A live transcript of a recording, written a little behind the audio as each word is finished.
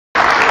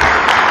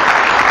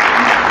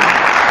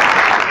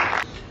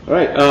All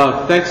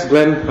right, thanks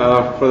Glenn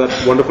for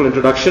that wonderful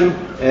introduction,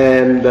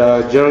 and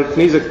Gerald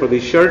Kniezek for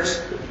these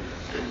shirts.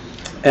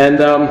 And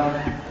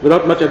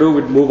without much ado,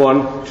 we'll move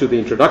on to the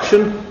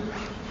introduction.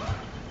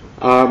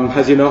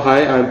 As you know,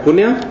 hi, I'm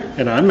Punya.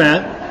 And I'm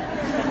Matt.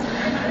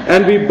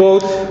 And we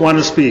both want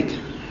to speak.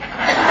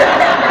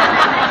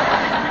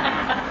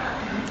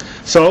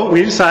 So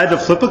we decided to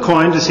flip a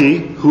coin to see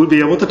who would be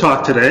able to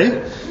talk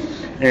today.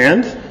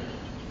 And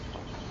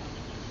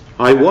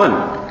I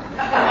won.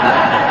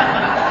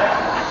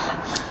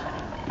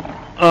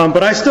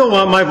 But I still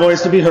want my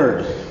voice to be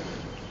heard.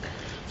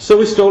 So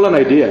we stole an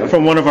idea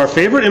from one of our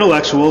favorite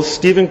intellectuals,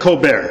 Stephen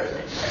Colbert.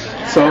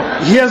 So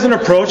he has an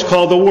approach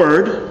called the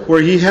Word,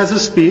 where he has a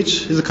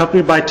speech, is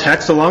accompanied by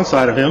text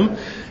alongside of him.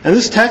 And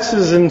this text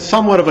is in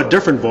somewhat of a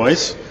different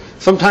voice,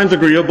 sometimes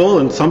agreeable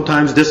and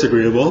sometimes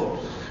disagreeable.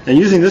 And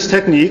using this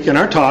technique in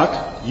our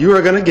talk, you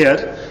are going to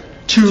get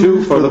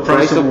two for the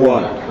price of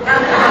one.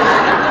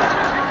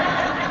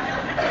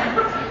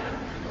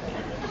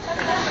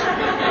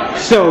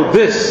 So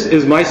this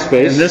is my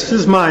space. And this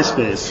is my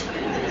space.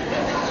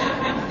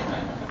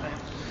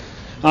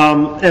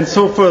 And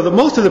so for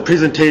most of the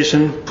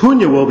presentation,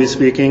 Punya will be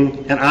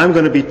speaking, and I'm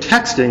going to be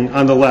texting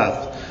on the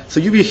left.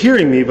 So you'll be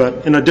hearing me,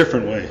 but in a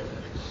different way.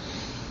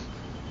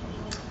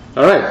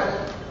 All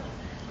right.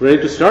 Ready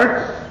to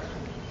start?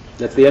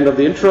 That's the end of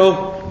the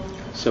intro.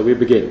 So we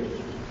begin.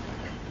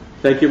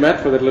 Thank you, Matt,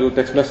 for that little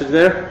text message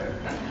there.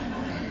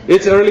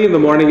 It's early in the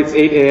morning, it's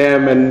 8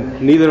 a.m., and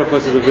neither of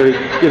us is a very,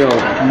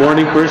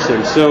 morning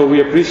person. So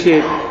we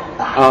appreciate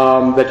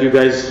that you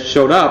guys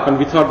showed up, and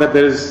we thought that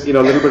there's, a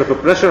little bit of a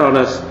pressure on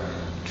us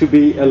to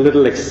be a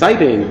little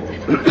exciting,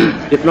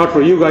 if not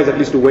for you guys, at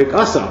least to wake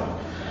us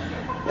up.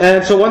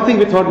 And so one thing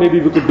we thought maybe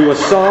we could do a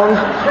song,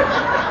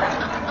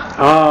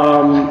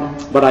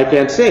 but I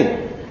can't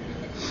sing.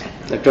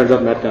 It turns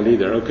out Matt can't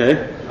either,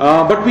 okay?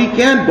 But we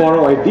can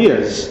borrow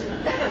ideas.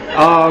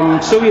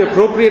 So we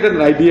appropriated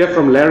an idea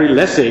from Larry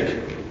Lessig.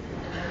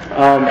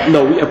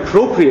 We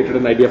appropriated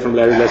an idea from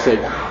Larry Lessig,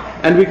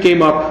 and we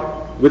came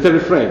up with a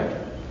refrain.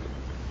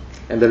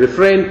 And the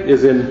refrain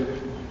is in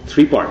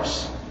 3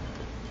 parts.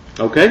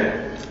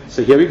 Okay?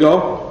 So here we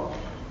go.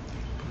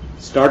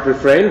 Start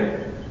refrain.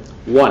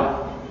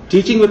 1.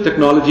 Teaching with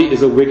technology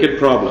is a wicked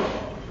problem.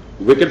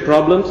 Wicked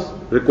problems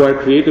require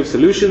creative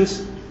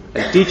solutions,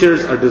 and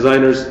teachers are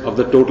designers of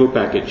the total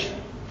package.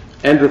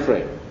 End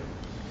refrain.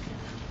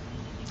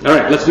 All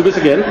right, let's do this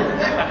again.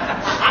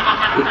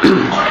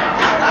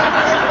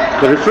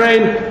 The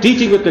refrain,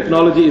 teaching with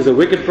technology is a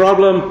wicked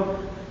problem.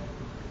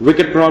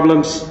 Wicked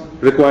problems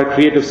require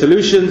creative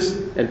solutions,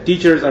 and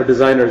teachers are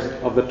designers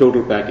of the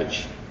total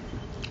package.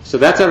 So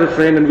that's our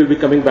refrain, and we'll be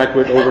coming back to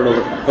it over and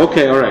over.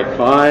 Okay, all right,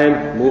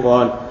 fine, move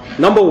on.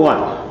 Number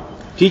 1,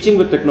 teaching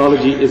with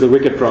technology is a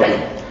wicked problem.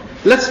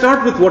 Let's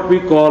start with what we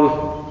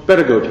call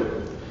pedagogy.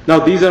 Now,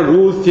 these are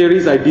rules,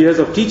 theories, ideas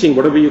of teaching,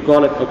 whatever you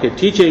call it. Okay,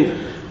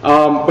 teaching.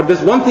 But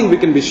there's one thing we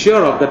can be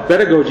sure of, that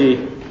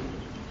pedagogy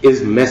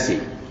is messy.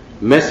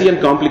 Messy and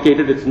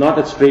complicated. It's not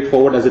as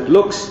straightforward as it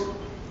looks.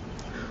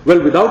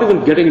 Well, without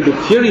even getting into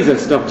theories and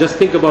stuff, just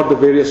think about the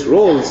various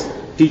roles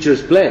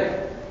teachers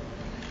play.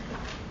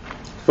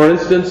 For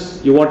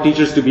instance, you want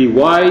teachers to be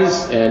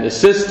wise and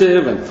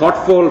assistive and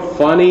thoughtful,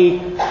 funny,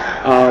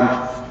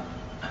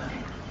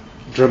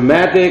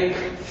 dramatic,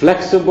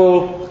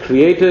 flexible,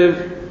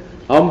 creative,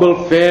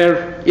 humble,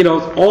 fair,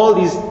 all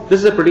these. This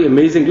is a pretty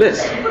amazing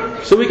list.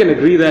 So we can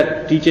agree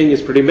that teaching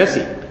is pretty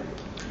messy.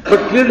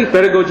 But clearly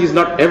pedagogy is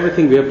not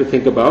everything we have to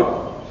think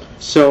about.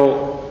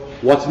 So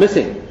what's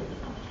missing?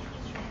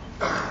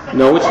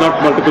 No, it's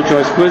not multiple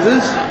choice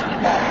quizzes.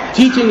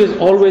 Teaching is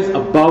always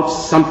about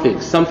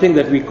something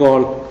that we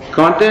call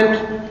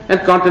content, and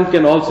content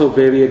can also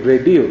vary a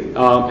great deal.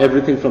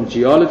 Everything from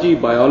geology,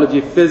 biology,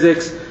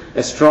 physics,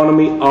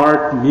 astronomy,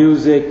 art,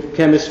 music,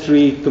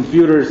 chemistry,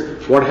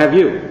 computers, what have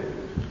you.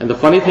 And the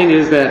funny thing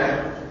is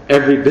that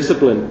every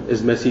discipline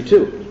is messy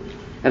too.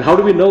 And how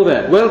do we know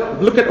that? Well,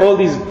 look at all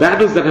these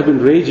battles that have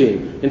been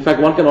raging. In fact,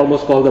 one can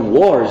almost call them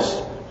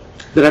wars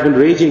that have been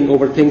raging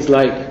over things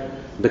like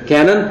the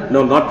canon.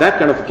 No, not that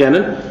kind of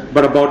canon,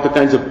 but about the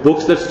kinds of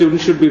books that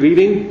students should be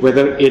reading,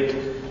 whether it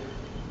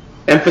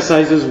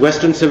emphasizes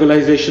Western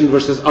civilization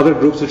versus other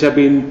groups which have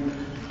been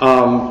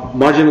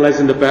marginalized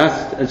in the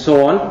past, and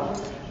so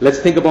on. Let's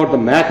think about the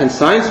math and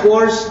science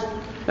wars,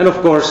 and of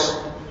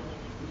course,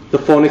 the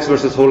phonics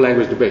versus whole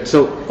language debate.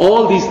 So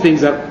all these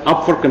things are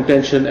up for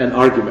contention and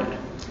argument.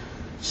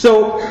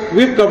 So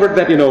we've covered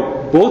that,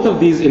 both of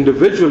these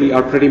individually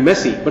are pretty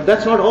messy, but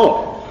that's not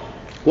all.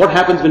 What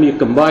happens when you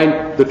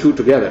combine the two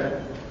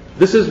together?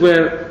 This is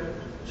where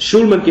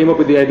Schulman came up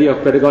with the idea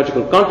of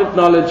pedagogical content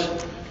knowledge,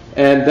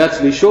 and that's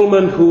Lee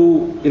Schulman,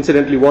 who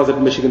incidentally was at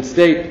Michigan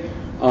State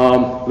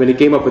when he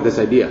came up with this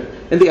idea.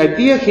 And the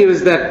idea here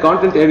is that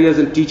content areas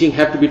in teaching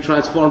have to be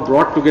transformed,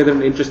 brought together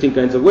in interesting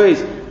kinds of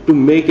ways to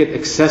make it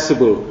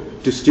accessible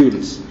to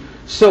students.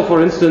 So,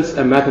 for instance,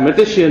 a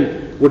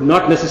mathematician would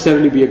not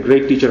necessarily be a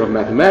great teacher of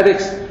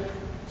mathematics.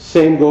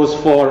 Same goes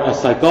for a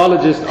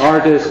psychologist,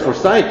 artist, or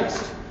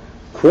scientist.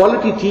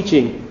 Quality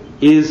teaching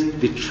is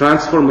the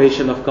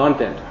transformation of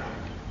content.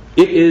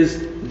 It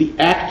is the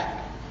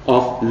act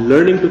of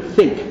learning to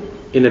think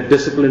in a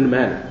disciplined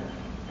manner.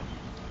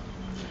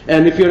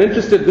 And if you're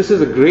interested, this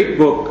is a great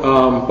book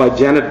by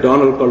Janet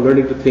Donald called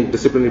Learning to Think,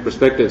 Disciplinary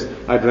Perspectives.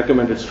 I'd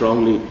recommend it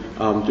strongly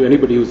to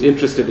anybody who's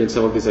interested in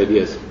some of these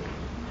ideas.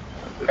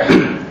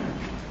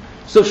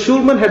 So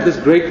Schulman had this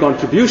great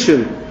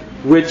contribution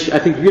which I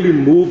think really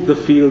moved the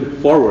field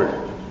forward.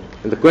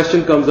 And the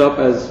question comes up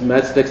as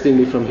Matt's texting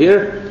me from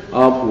here,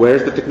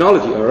 where's the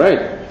technology? All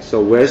right,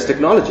 so where's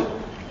technology?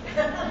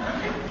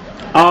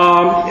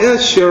 Yeah,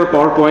 sure,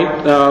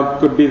 PowerPoint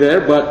could be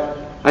there, but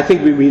I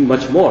think we mean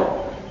much more.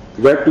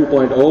 Web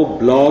 2.0,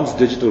 blogs,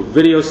 digital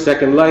videos,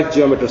 Second Life,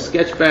 Geometry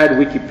Sketchpad,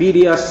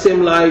 Wikipedia,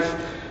 SimLife,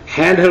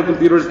 handheld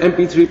computers,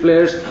 MP3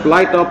 players,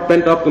 fly-top,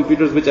 pen-top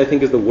computers, which I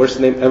think is the worst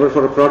name ever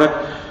for a product,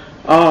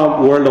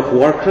 World of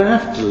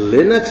Warcraft,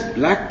 Linux,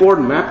 Blackboard,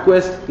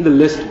 MapQuest, and the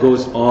list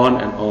goes on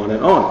and on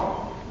and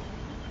on.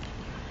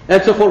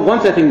 And so for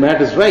once, I think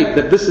Matt is right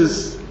that this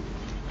is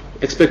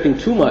expecting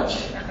too much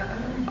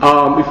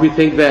if we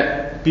think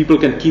that people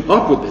can keep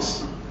up with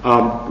this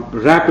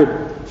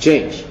rapid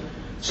change.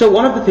 So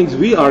one of the things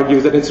we argue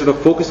is that instead of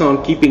focusing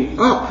on keeping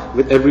up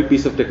with every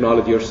piece of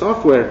technology or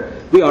software,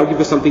 we argue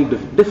for something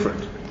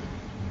different.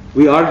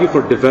 We argue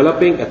for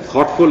developing a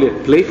thoughtful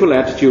yet playful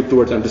attitude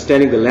towards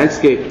understanding the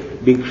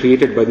landscape being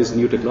created by these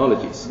new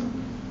technologies.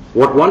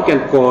 What one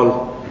can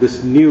call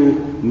this new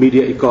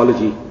media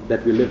ecology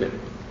that we live in.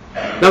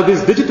 Now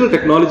these digital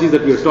technologies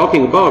that we are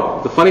talking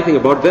about, the funny thing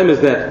about them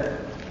is that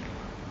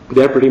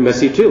they're pretty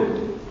messy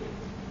too.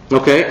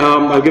 Okay,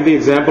 I'll give the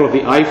example of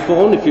the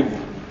iPhone.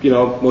 If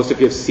most of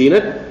you have seen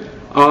it.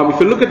 If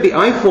you look at the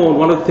iPhone,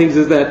 one of the things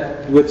is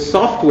that with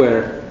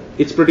software,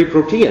 it's pretty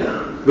protean,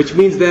 which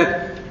means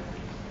that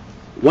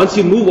once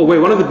you move away,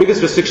 one of the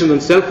biggest restrictions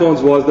on cell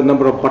phones was the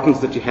number of buttons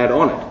that you had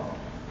on it.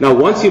 Now,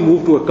 once you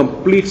move to a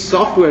complete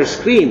software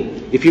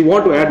screen, if you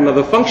want to add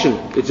another function,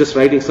 it's just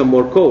writing some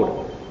more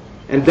code.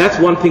 And that's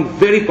one thing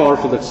very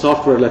powerful that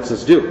software lets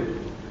us do.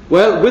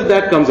 Well, with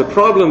that comes a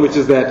problem, which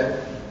is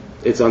that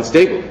it's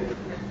unstable.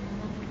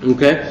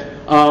 Okay?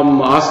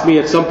 Asked me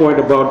at some point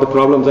about the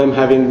problems I'm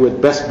having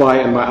with Best Buy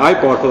and my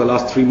iPod for the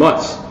last 3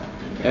 months.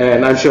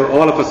 And I'm sure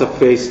all of us have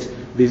faced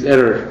these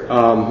error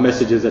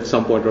messages at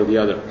some point or the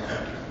other.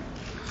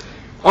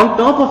 On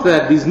top of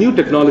that, these new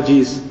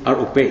technologies are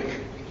opaque,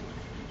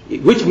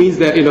 which means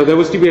that there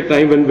was to be a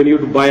time when you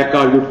would buy a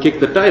car, you'd kick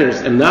the tires,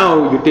 and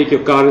now you take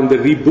your car and they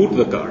reboot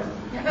the car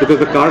because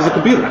the car is a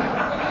computer,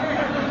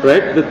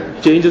 right?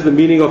 That changes the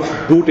meaning of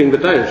booting the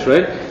tires,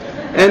 right?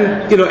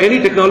 And any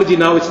technology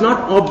now, it's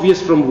not obvious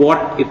from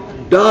what it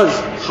does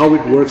how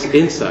it works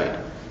inside,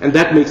 and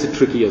that makes it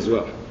tricky as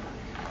well.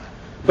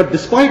 But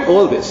despite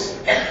all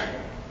this,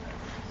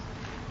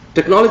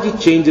 technology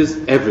changes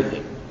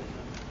everything.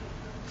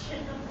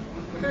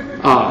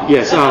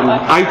 Yes,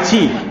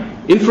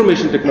 IT,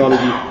 information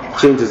technology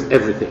changes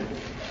everything.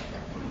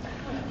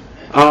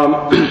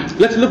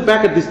 Let's look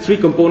back at these three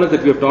components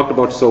that we have talked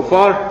about so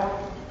far: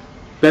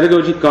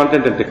 pedagogy,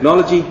 content, and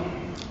technology.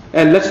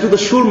 And let's do the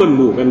Schulman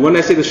move. And when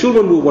I say the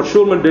Schulman move, what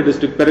Schulman did is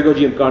to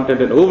pedagogy and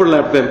content and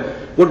overlap them.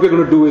 What we're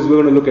going to do is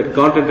we're going to look at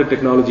content and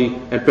technology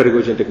and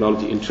pedagogy and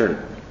technology in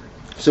turn.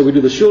 So we do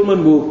the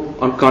Schulman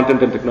move on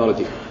content and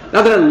technology.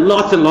 Now there are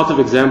lots and lots of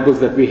examples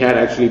that we had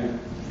actually,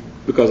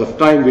 because of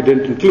time, we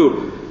didn't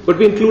include. But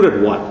we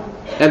included one,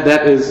 and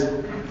that is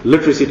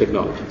literacy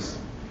technologies.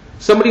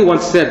 Somebody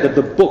once said that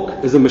the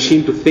book is a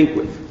machine to think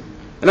with.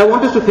 And I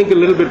want us to think a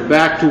little bit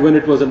back to when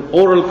it was an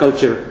oral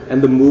culture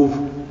and the move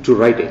to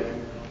writing.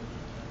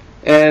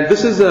 And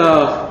this is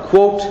a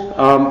quote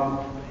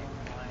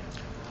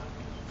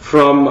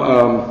from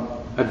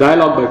a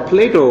dialogue by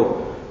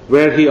Plato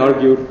where he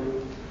argued,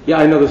 yeah,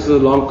 I know this is a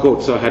long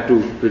quote, so I had to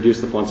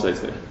reduce the font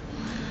size there.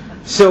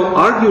 So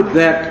argued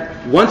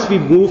that once we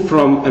move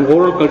from an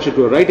oral culture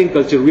to a writing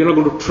culture, we're not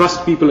going to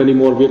trust people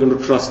anymore, we're going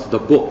to trust the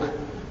book.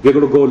 We're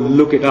going to go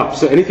look it up.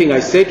 So anything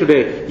I say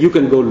today, you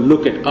can go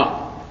look it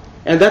up.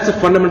 And that's a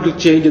fundamental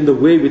change in the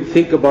way we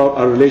think about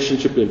our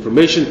relationship to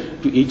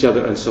information, to each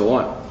other, and so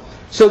on.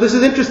 So this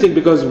is interesting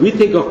because we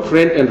think of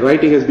print and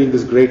writing as being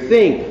this great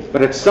thing,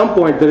 but at some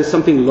point there is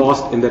something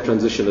lost in that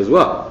transition as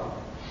well.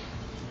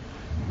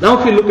 Now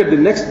if we look at the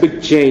next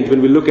big change,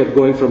 when we look at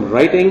going from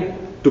writing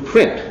to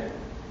print,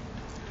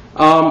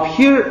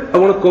 here I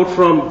want to quote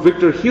from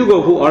Victor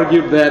Hugo, who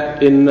argued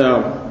that in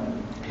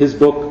his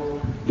book,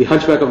 The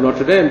Hunchback of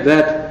Notre Dame,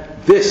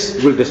 that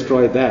this will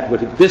destroy that,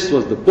 but this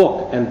was the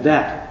book and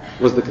that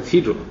was the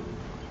cathedral.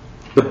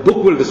 The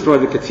book will destroy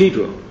the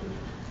cathedral.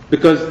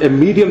 Because a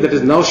medium that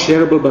is now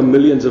shareable by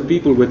millions of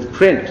people with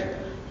print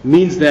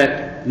means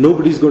that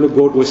nobody's going to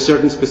go to a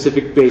certain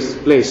specific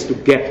place to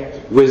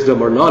get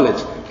wisdom or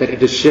knowledge, that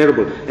it is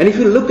shareable. And if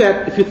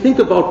you think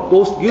about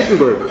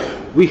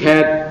post-Gutenberg, we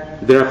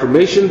had the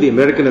Reformation, the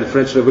American and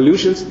French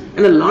revolutions,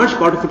 and a large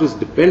part of it was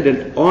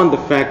dependent on the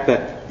fact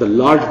that the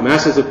large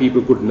masses of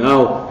people could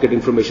now get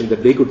information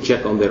that they could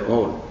check on their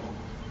own.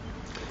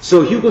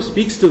 So Hugo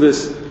speaks to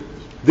this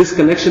this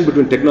connection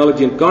between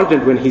technology and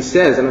content when he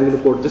says, and I'm going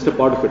to quote just a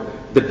part of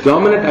it, the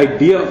dominant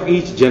idea of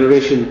each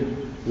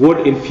generation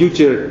would in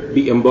future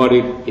be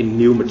embodied in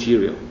new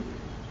material.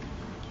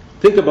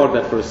 Think about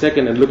that for a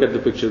second and look at the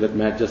picture that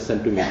Matt just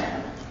sent to me.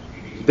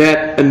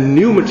 That a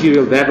new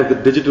material, that of the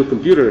digital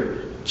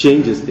computer,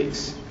 changes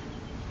things.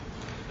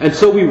 And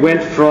so we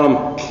went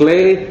from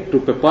clay to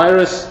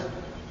papyrus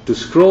to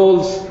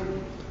scrolls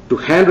to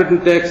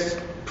handwritten text,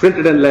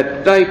 printed and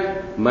lead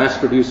type,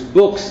 mass-produced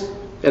books,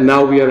 and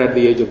now we are at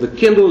the age of the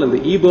Kindle and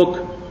the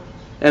e-book.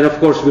 And of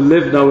course, we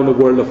live now in a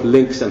world of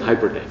links and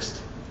hypertext.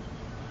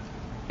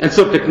 And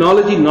so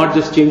technology not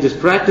just changes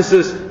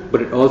practices,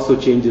 but it also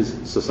changes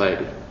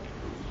society.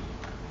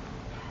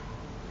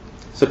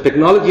 So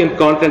technology and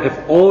content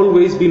have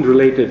always been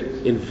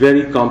related in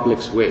very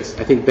complex ways.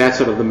 I think that's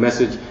sort of the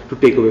message to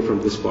take away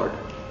from this part.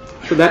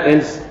 So that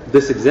ends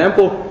this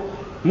example.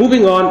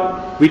 Moving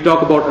on, we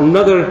talk about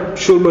another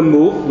Schulman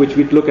move, which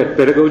we look at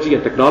pedagogy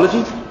and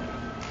technology.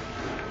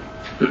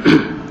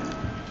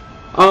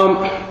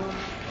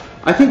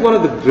 I think one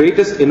of the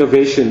greatest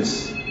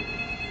innovations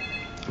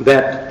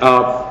that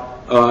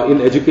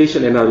in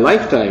education in our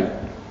lifetime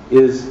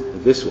is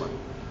this one.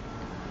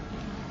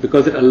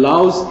 Because it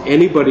allows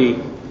anybody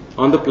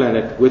on the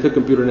planet with a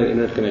computer and an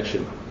internet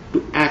connection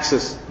to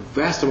access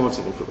vast amounts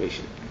of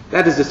information.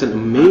 That is just an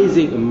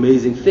amazing,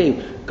 amazing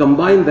thing.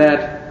 Combine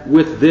that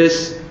with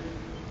this,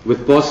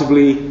 with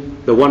possibly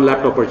the one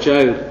laptop per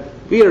child,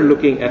 we are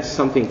looking at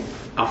something,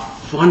 a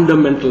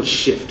fundamental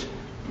shift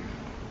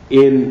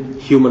in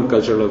human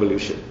cultural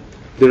evolution.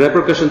 The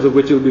repercussions of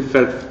which will be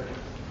felt,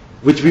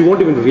 which we won't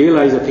even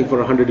realize, I think, for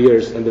 100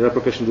 years, and the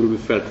repercussions will be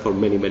felt for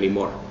many, many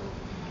more.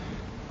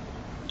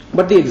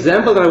 But the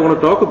example that I want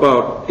to talk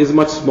about is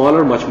much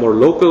smaller, much more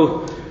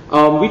local.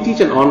 We teach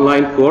an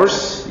online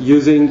course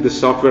using the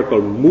software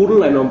called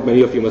Moodle. I know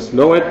many of you must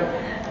know it.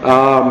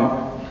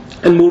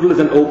 And Moodle is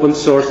an open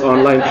source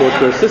online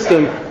courseware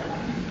system.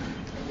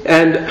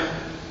 And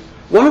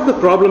one of the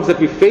problems that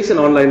we face in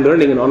online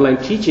learning and online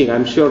teaching,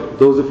 I'm sure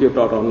those of you have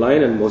taught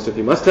online, and most of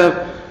you must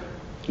have,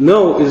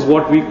 know is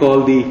what we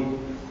call the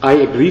I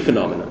agree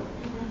phenomenon.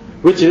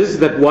 Which is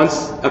that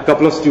once a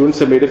couple of students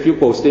have made a few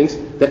postings,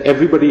 that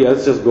everybody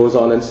else just goes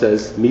on and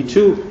says, me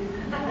too.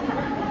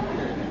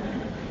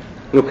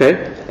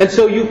 Okay? And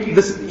so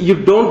you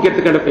don't get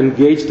the kind of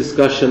engaged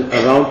discussion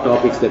around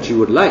topics that you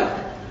would like.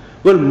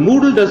 Well,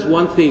 Moodle does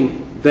one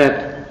thing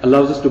that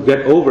allows us to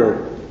get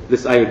over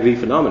this I agree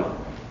phenomenon.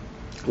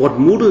 What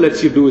Moodle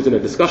lets you do is in a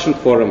discussion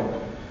forum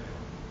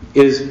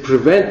is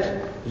prevent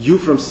you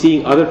from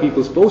seeing other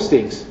people's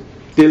postings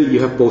till you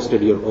have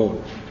posted your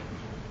own.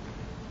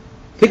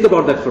 Think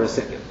about that for a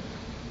second.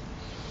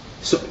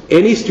 So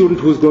any student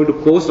who's going to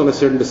post on a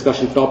certain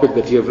discussion topic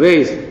that you have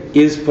raised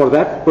is, for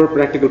that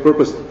practical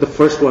purpose, the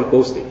first one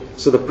posting.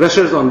 So the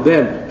pressure is on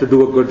them to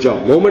do a good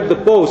job. The moment they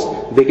post,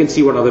 they can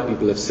see what other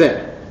people have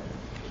said.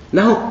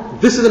 Now,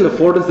 this is an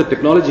affordance that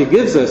technology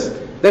gives us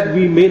that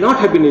we may not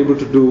have been able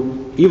to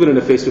do even in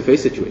a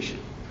face-to-face situation.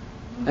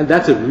 And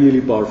that's a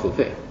really powerful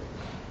thing.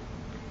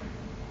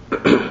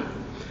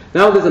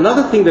 Now, there's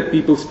another thing that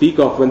people speak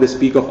of when they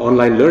speak of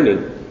online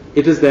learning.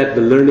 It is that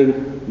the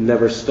learning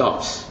never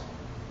stops.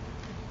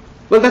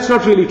 Well, that's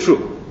not really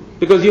true,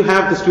 because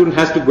the student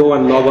has to go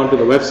and log on to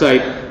the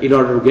website in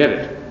order to get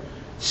it.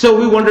 So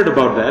we wondered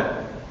about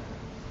that,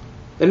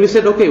 and we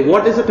said, okay,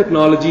 what is a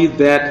technology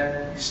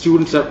that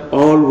students are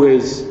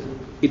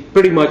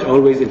pretty much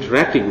always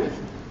interacting with?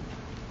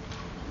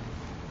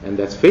 And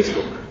that's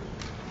Facebook.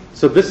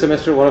 So this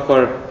semester, one of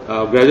our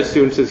graduate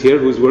students is here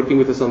who's working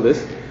with us on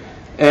this.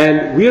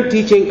 And we are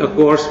teaching a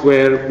course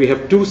where we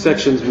have two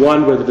sections,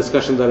 one where the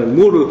discussions are in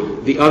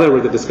Moodle, the other where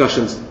the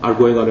discussions are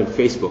going on in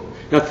Facebook.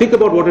 Now think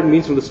about what it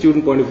means from the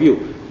student point of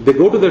view. They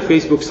go to their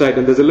Facebook site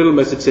and there's a little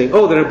message saying,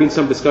 oh, there have been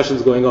some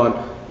discussions going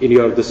on in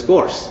this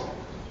course.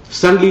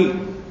 Suddenly,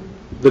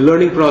 the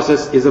learning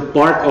process is a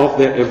part of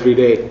their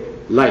everyday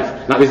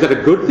life. Now, is that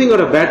a good thing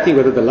or a bad thing?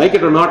 Whether they like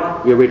it or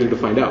not, we are waiting to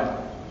find out.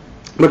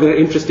 But there are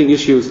interesting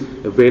issues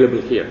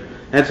available here.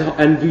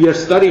 And we are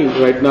studying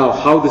right now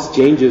how this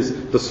changes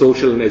the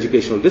social and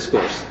educational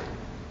discourse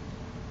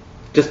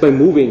just by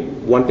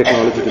moving one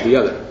technology to the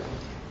other.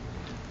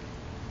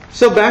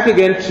 So back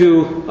again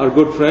to our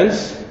good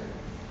friends.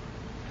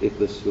 If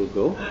this will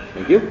go,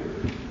 thank you.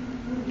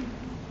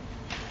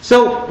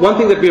 So one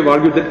thing that we have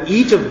argued that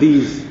each of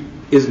these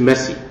is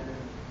messy,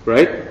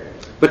 right?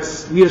 But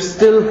we are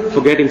still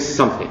forgetting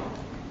something.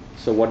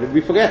 So what did we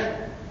forget?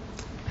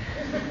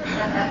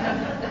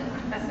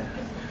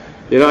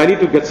 I need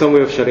to get some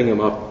way of shutting him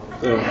up.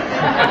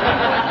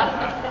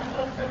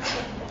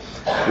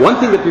 One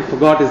thing that we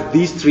forgot is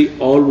these three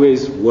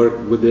always work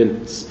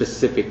within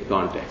specific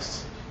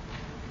contexts.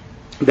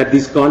 That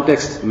these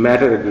contexts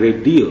matter a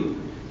great deal.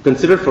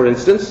 Consider, for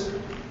instance,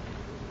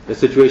 the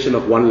situation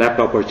of one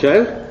laptop per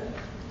child.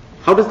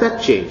 How does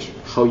that change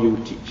how you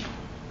teach?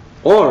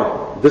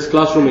 Or this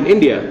classroom in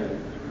India,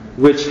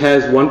 which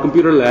has one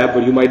computer lab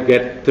where you might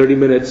get 30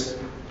 minutes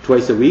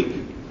twice a week,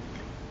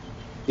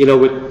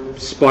 with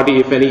spotty,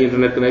 if any,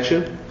 internet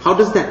connection. How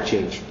does that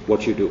change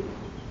what you do?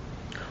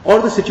 Or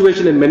the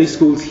situation in many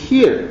schools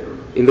here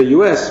in the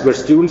US where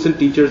students and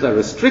teachers are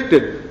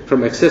restricted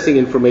from accessing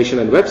information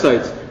and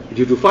websites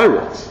due to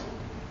firewalls.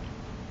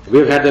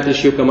 We've had that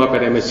issue come up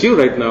at MSU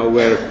right now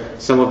where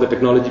some of the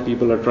technology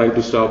people are trying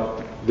to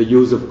stop the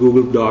use of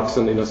Google Docs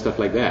and stuff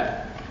like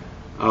that.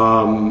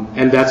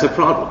 And that's a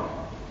problem,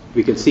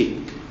 we can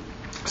see.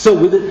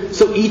 So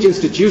each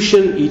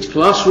institution, each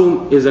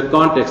classroom is a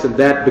context, and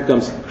that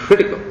becomes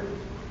critical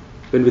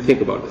when we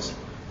think about this.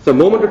 So a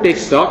moment to take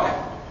stock.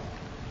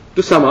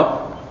 To sum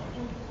up,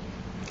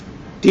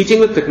 teaching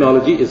with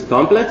technology is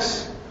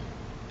complex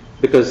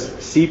because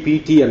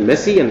CPT and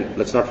messy, and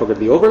let's not forget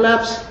the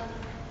overlaps,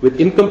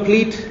 with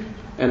incomplete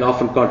and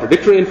often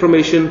contradictory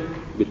information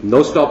with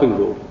no stopping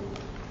rule.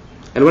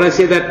 And when I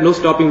say that no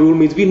stopping rule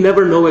means we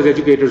never know as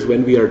educators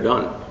when we are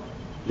done.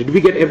 Did we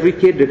get every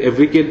kid? Did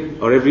every kid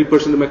or every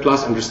person in my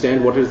class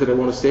understand what it is that I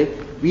want to say?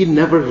 We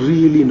never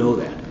really know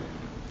that.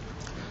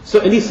 So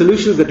any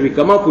solutions that we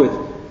come up with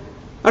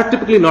are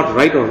typically not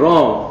right or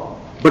wrong,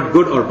 but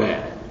good or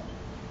bad.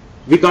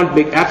 We can't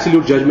make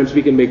absolute judgments,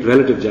 we can make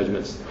relative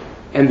judgments.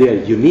 And they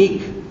are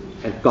unique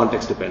and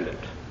context dependent.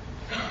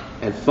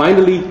 And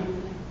finally,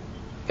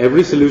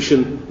 every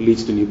solution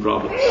leads to new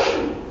problems.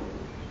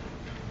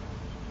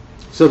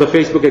 So the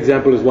Facebook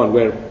example is one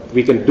where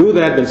we can do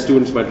that, then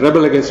students might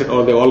rebel against it,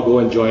 or they all go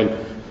and join,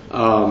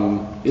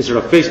 instead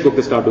of Facebook,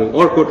 they start doing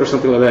Orkut or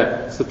something like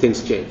that, so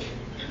things change.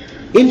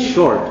 In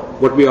short,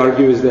 what we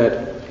argue is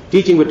that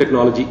teaching with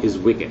technology is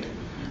wicked.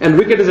 And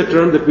wicked is a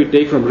term that we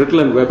take from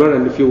Rittel and Weber,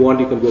 and if you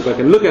want, you can go back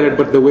and look at it,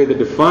 but the way they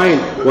define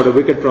what a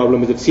wicked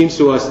problem is, it seems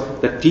to us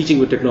that teaching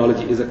with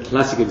technology is a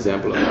classic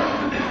example of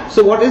it.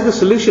 So what is the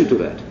solution to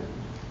that?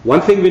 One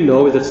thing we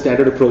know is that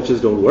standard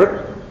approaches don't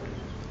work.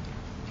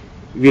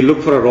 We look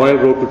for a royal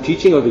road to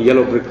teaching or the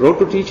yellow brick road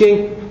to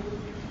teaching,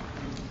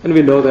 and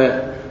we know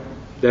that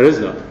there is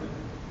none.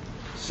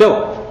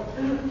 So,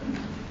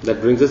 that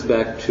brings us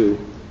back to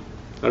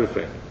our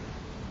refrain.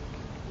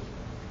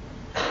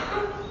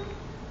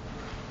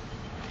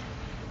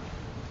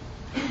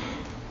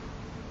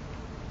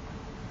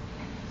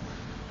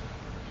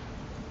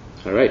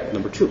 All right,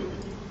 number 2.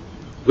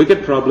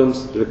 Wicked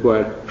problems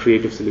require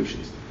creative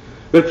solutions.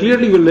 Well,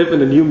 clearly we live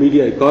in a new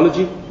media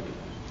ecology,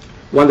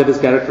 one that is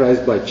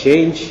characterized by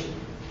change.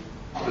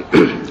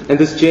 And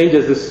this change,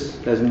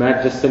 as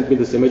Matt just sent me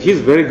this image,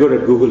 he's very good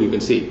at Google, you can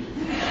see.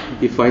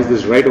 He finds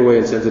this right away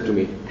and sends it to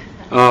me.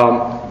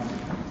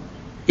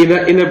 In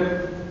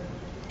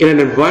an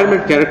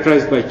environment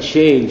characterized by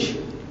change,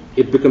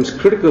 it becomes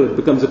critical, it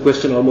becomes a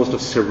question almost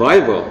of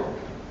survival,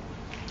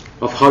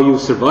 of how you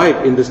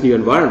survive in this new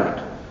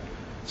environment.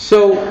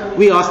 So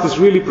we ask this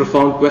really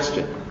profound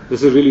question.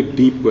 This is a really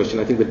deep question.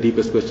 I think the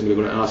deepest question we're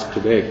going to ask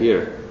today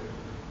here.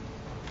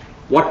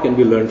 What can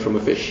we learn from a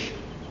fish?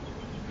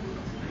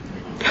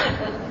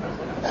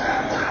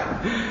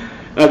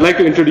 I'd like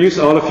to introduce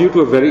all of you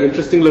to a very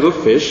interesting little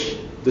fish.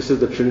 This is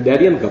the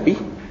Trinidadian guppy.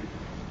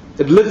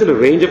 It lives in a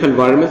range of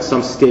environments,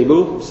 some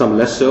stable, some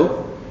less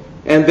so,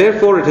 and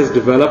therefore it has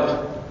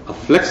developed a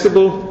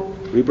flexible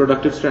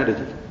reproductive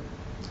strategy.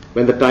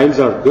 When the times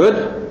are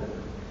good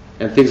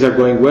and things are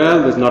going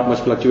well, there's not much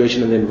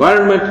fluctuation in the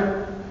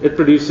environment, it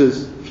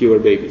produces fewer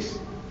babies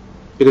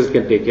because it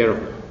can take care of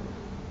them.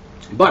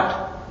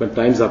 But when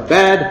times are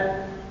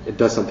bad, it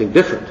does something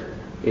different.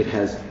 It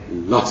has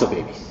lots of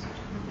babies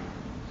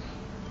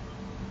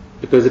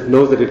because it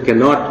knows that it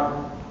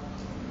cannot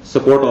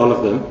support all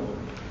of them,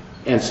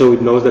 and so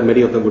it knows that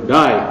many of them would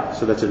die,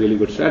 so that's a really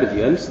good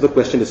strategy. And so the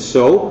question is,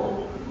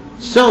 so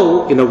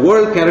in a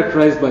world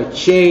characterized by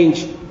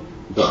change,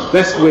 the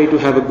best way to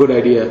have a good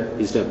idea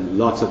is to have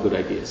lots of good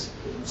ideas.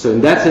 So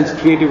in that sense,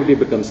 creativity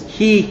becomes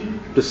key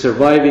to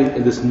surviving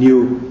in this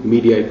new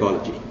media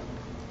ecology.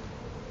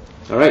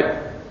 All right.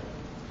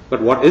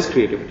 But what is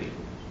creativity?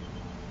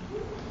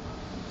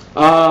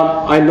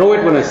 I know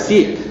it when I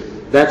see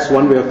it. That's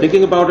one way of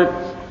thinking about it,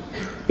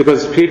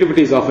 because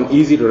creativity is often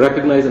easy to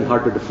recognize and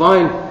hard to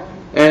define.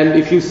 And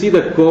if you see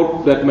the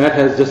quote that Matt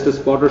has, Justice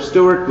Potter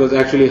Stewart, was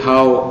actually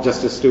how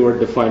Justice Stewart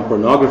defined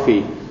pornography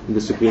in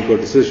the Supreme Court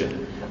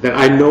decision. That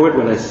I know it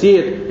when I see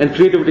it, and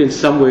creativity in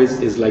some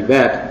ways is like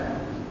that.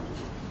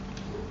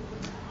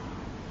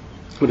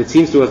 But it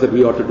seems to us that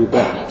we ought to do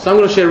better. So I'm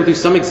going to share with you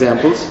some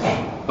examples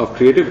of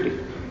creativity.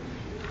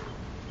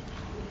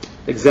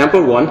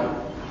 Example 1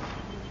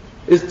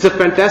 is it's a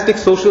fantastic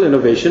social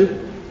innovation,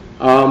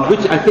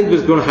 which I think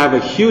is going to have a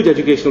huge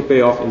educational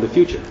payoff in the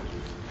future.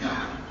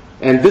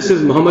 And this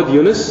is Muhammad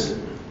Yunus,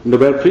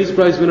 Nobel Peace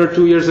Prize winner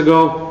 2 years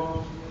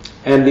ago,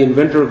 and the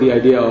inventor of the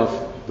idea of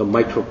the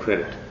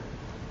microcredit.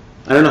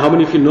 I don't know how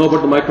many of you know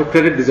about the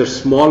microcredit. These are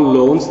small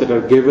loans that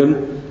are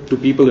given to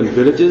people in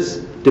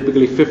villages,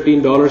 typically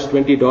 $15,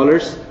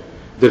 $20.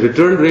 The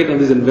return rate on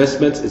these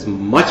investments is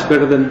much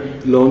better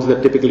than loans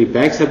that typically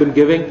banks have been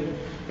giving.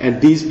 And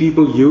these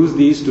people use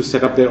these to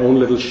set up their own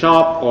little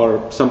shop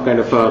or some kind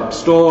of a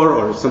store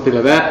or something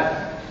like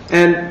that.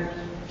 And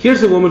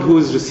here's a woman who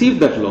has received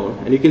that loan,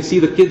 and you can see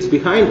the kids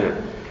behind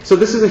her. So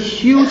this is a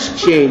huge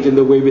change in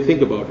the way we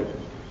think about it,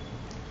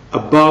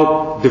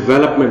 about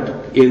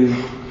development in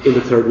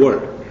the third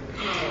world.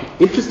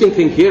 interesting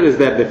thing here is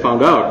that they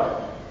found out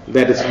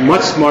that it's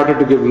much smarter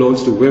to give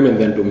loans to women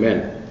than to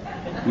men.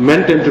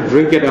 Men tend to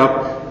drink it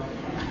up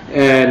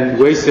and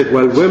waste it,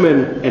 while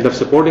women end up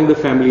supporting the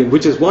family, and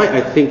which is why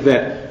I think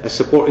that a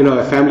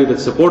family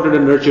that's supported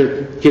and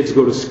nurtured, kids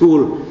go to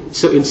school.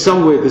 So in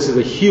some way, this is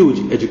a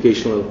huge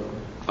educational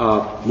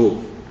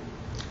move.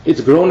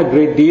 It's grown a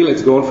great deal.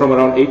 It's grown from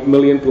around 8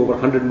 million to over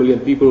 100 million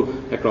people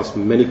across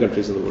many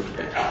countries in the world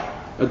today.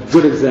 A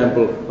good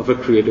example of a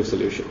creative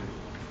solution.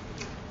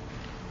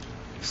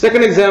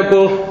 Second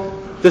example,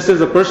 this is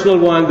a personal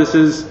one. This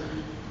is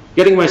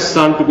getting my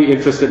son to be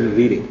interested in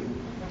reading.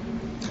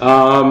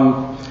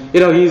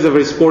 He's a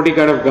very sporty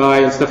kind of guy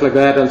and stuff like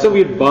that, and so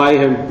we'd buy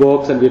him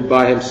books and we'd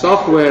buy him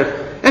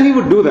software, and he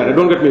would do that.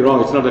 Don't get me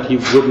wrong, it's not that he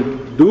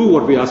wouldn't do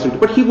what we asked him to,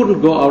 but he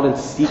wouldn't go out and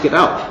seek it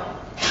out.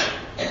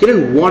 He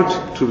didn't want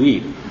to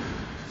read.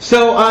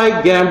 So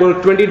I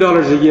gambled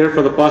 $20 a year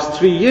for the past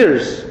 3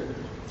 years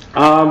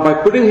by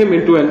putting him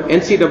into an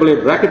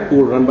NCAA bracket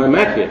pool run by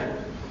Matt here.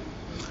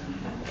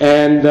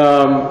 And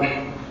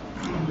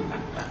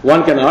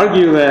one can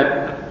argue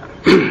that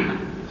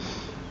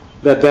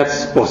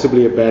that's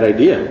possibly a bad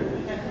idea.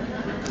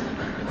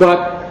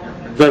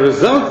 But the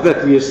result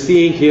that we are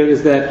seeing here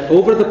is that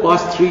over the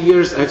past 3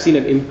 years, I've seen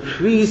an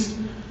increased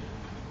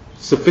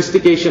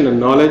sophistication and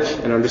knowledge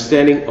and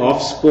understanding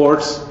of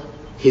sports,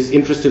 his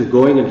interest in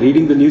going and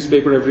reading the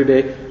newspaper every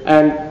day,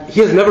 and he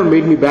has never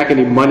made me back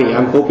any money.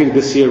 I'm hoping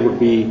this year would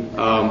be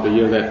the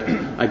year that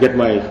I get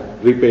my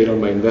repaid on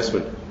my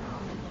investment.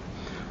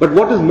 But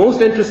what is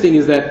most interesting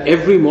is that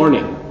every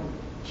morning,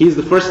 he's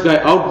the first guy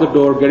out the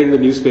door getting the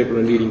newspaper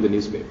and reading the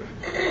newspaper.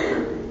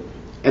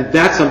 And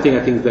that's something I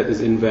think that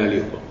is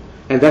invaluable.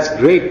 And that's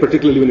great,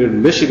 particularly when you're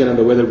in Michigan and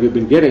the weather we've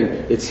been getting.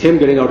 It's him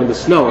getting out in the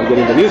snow and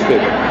getting the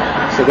newspaper.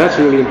 So that's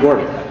really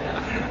important.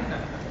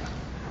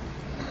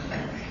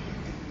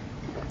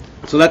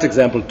 So that's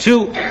example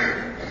 2.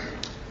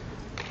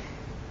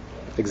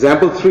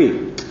 Example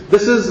 3.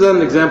 This is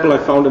an example I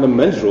found in a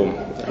men's room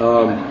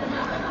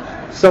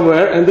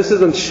somewhere, and this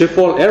is in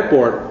Schiphol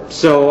Airport.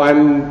 So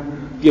I'm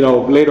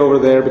late over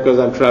there because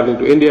I'm traveling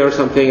to India or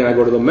something, and I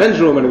go to the men's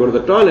room and I go to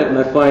the toilet and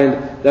I find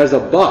there's a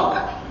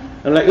bug.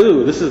 I'm like,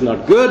 ooh, this is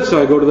not good.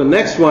 So I go to the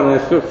next one and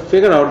I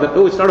figure out that,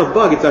 it's not a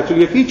bug, it's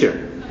actually a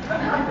feature.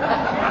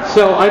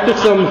 So I took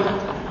some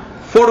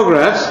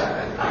photographs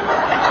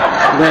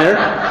there,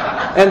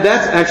 and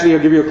that's actually,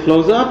 I'll give you a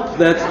close-up,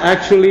 that's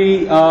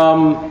actually a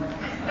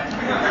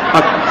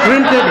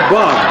printed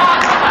bug.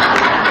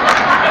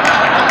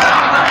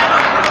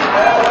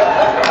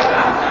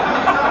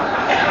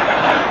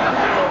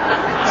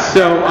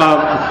 So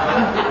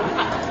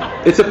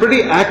it's a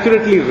pretty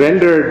accurately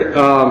rendered,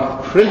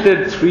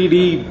 printed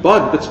 3D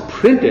bug that's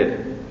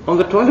printed on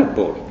the toilet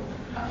bowl.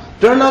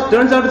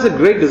 Turns out it's a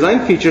great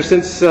design feature,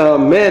 since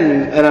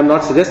men, and I'm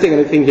not suggesting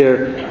anything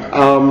here,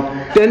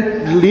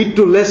 tend to lead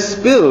to less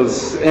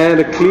spills and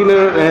a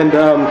cleaner and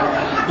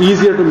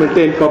easier to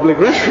maintain public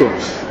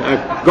restrooms.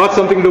 I've got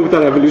something to do with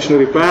our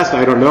evolutionary past,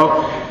 I don't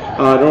know.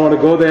 I don't want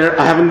to go there.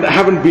 I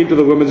haven't been to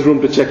the women's room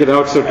to check it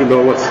out, so to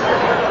know what's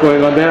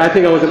going on there. I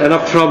think I was in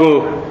enough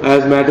trouble,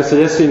 as Matt is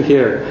suggesting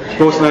here,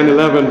 post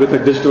 9/11 with a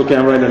digital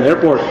camera in an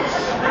airport.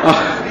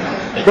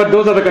 But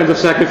those are the kinds of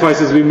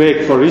sacrifices we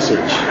make for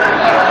research.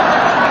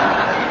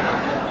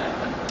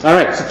 All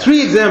right, so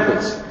 3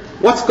 examples.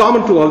 What's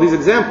common to all these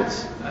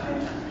examples?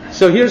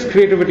 So here's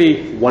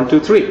creativity 1, 2,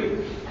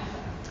 3.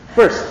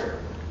 First,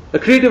 a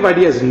creative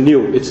idea is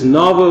new, it's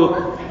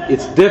novel,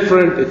 it's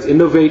different, it's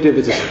innovative,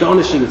 it's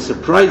astonishing, it's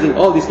surprising,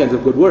 all these kinds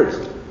of good words.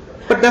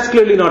 But that's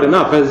clearly not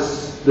enough,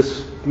 as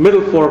this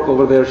middle fork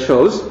over there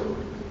shows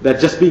that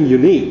just being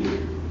unique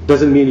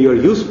doesn't mean you're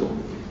useful.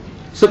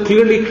 So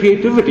clearly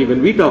creativity,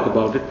 when we talk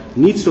about it,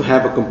 needs to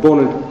have a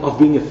component of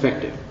being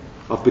effective,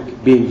 of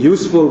being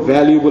useful,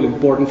 valuable,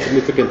 important,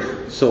 significant,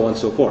 so on and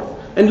so forth.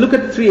 And look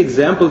at the 3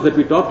 examples that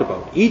we talked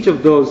about. Each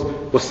of those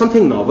was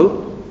something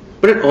novel,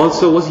 but it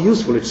also was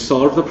useful. It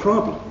solved the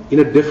problem in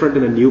a different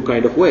and a new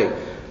kind of way.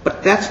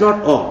 But that's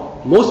not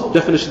all. Most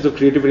definitions of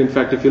creativity, in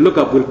fact, if you look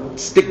up, will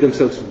stick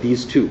themselves to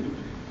these 2.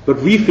 But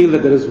we feel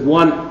that there is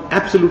one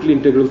absolutely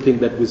integral thing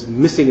that was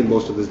missing in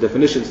most of these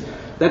definitions,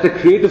 that a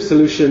creative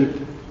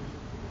solution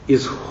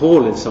is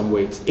whole in some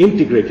way. It's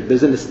integrated.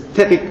 There's an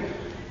aesthetic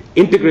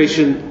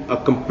integration, a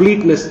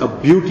completeness, a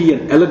beauty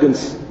and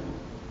elegance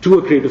to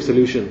a creative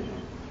solution,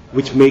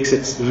 which makes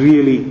it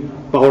really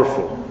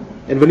powerful.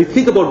 And when you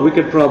think about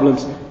wicked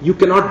problems, you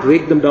cannot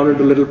break them down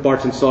into little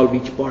parts and solve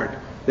each part.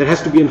 There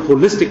has to be a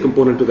holistic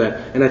component to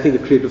that, and I think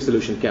a creative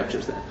solution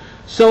captures that.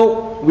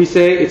 So we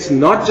say it's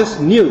not just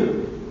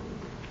new,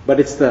 but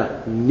it's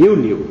the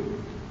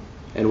new.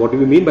 And what do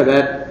we mean by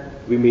that?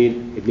 We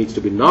mean it needs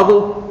to be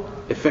novel,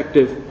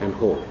 effective, and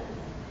whole.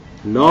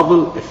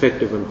 Novel,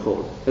 effective, and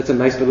whole. That's a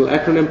nice little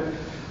acronym.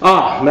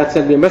 Matt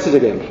sent me a message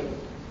again.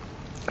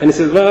 And he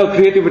says, well,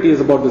 creativity is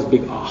about this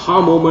big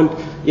aha moment.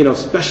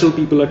 Special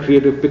people are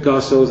creative,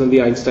 Picassos and the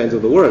Einsteins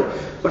of the world.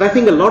 But I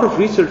think a lot of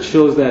research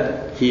shows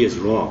that he is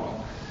wrong.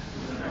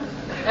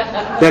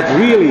 That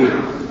really,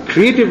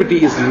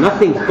 creativity is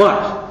nothing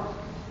but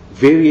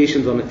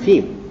variations on a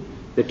theme.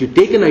 That you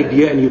take an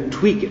idea and you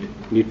tweak it.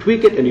 And you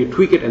tweak it and you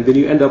tweak it, and then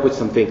you end up with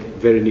something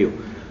very new.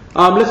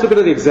 Let's look at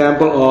the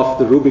example of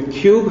the Rubik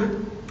Cube.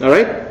 All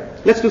right?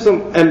 Let's do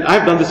some, and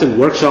I've done this in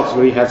workshops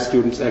where you have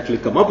students actually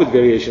come up with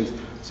variations.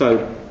 So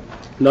I'll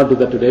not do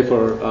that today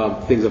for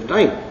things of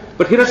time.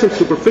 But here are some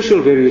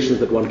superficial variations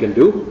that one can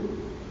do.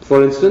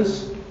 For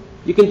instance,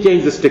 you can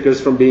change the stickers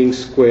from being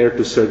square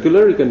to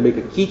circular. You can make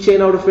a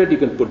keychain out of it. You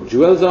can put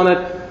jewels on it.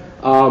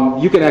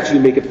 You can actually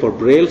make it for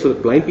Braille so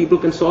that blind people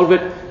can solve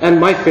it. And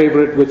my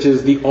favorite, which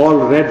is the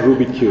all-red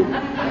Rubik Cube.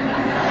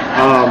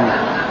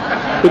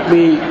 Took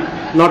me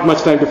not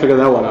much time to figure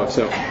that one out,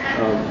 so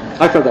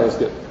I thought that was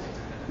good.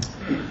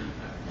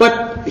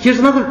 But here's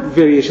another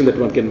variation that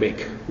one can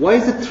make. Why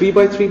is it 3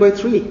 by 3 by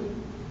 3?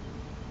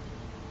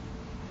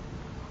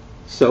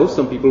 So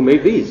some people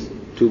made these.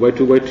 2 by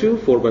 2 by 2,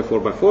 4 by 4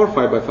 by 4,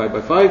 5 by 5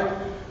 by 5.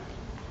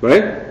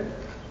 Right?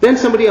 Then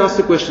somebody asked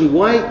the question,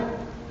 why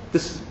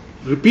this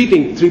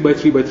repeating 3 by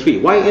 3 by 3?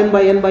 Why n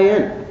by n by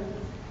n?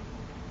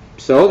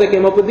 So they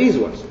came up with these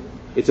ones.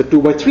 It's a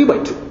 2 by 3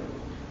 by 2.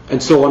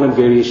 And so on, and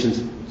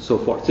variations, so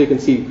forth. So you can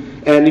see,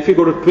 and if you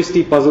go to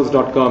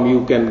twistypuzzles.com,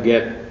 you can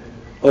get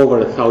over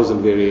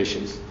 1,000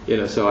 variations.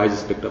 So I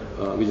just picked up,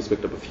 we just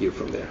picked up a few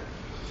from there.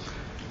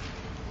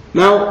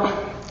 Now,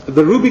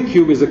 the Rubik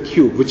Cube is a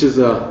cube, which is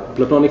a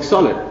platonic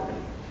solid.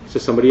 So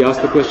somebody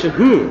asked the question,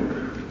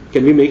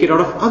 can we make it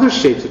out of other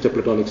shapes which are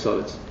platonic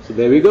solids? So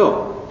there we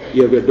go.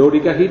 You have your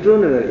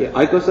dodecahedron and your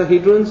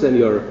icosahedrons and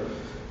your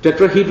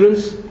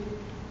tetrahedrons,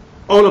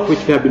 all of which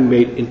have been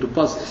made into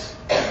puzzles.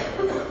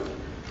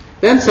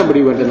 Then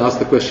somebody went and asked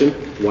the question,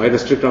 why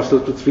restrict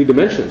ourselves to 3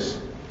 dimensions?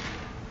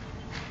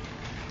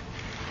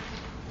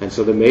 And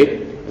so they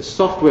made a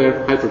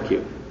software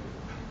hypercube.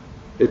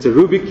 It's a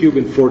Rubik Cube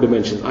in 4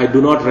 dimensions. I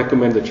do not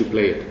recommend that you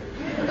play it.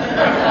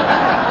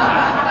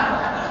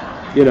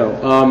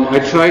 I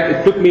tried,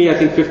 it took me, I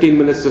think, 15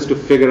 minutes just to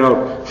figure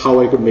out how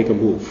I could make a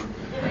move.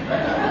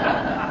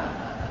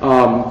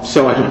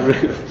 So I don't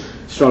really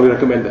strongly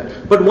recommend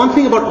that. But one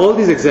thing about all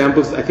these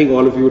examples, I think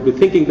all of you would be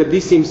thinking that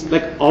these seems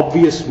like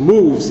obvious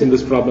moves in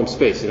this problem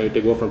space. You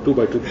go from 2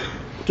 by 2,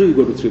 you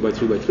go to 3 by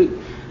 3 by 3.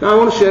 Now I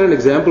want to share an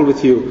example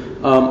with you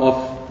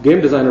of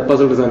game designer,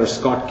 puzzle designer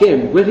Scott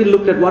Kim, where he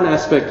looked at one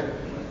aspect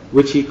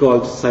which he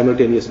called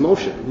simultaneous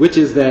motion, which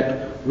is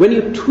that when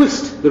you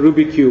twist the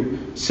Rubik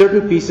Cube,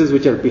 certain pieces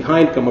which are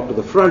behind come up to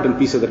the front and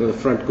pieces that are in the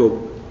front go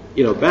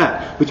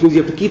back, which means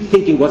you have to keep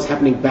thinking what's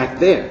happening back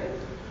there.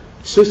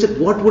 So he said,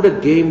 what would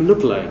a game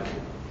look like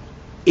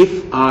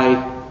if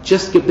I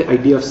just give the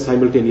idea of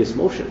simultaneous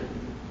motion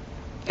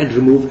and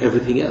remove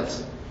everything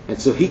else? And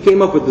so he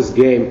came up with this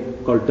game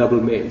called Double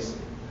Maze.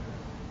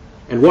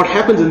 And what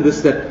happens in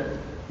this that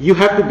you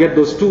have to get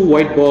those 2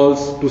 white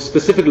balls to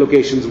specific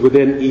locations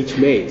within each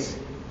maze.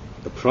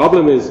 The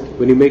problem is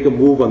when you make a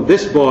move on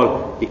this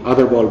ball, the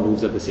other ball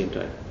moves at the same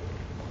time.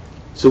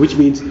 So which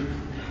means,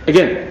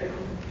 again,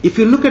 if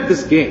you look at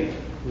this game,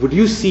 would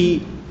you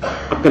see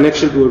a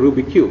connection to a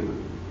Rubik Cube?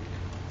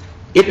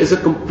 It is a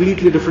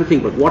completely different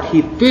thing. But what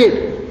he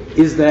did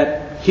is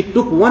that he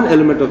took one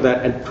element of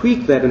that and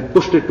tweaked that and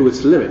pushed it to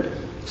its limit.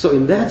 So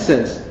in that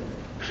sense,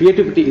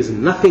 creativity is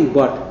nothing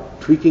but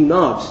tweaking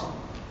knobs.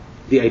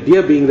 The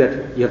idea being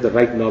that you have the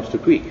right knobs to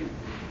tweak.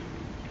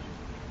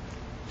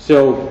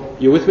 So,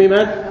 you with me,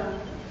 Matt?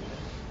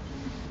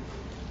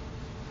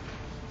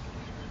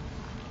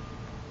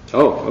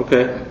 Oh,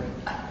 okay.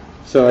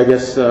 So I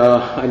guess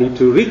I need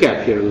to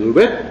recap here a little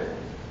bit.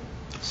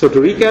 So to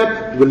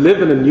recap, we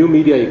live in a new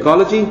media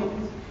ecology,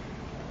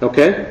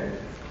 okay,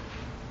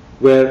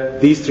 where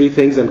these 3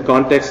 things and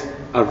context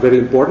are very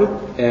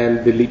important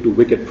and they lead to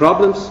wicked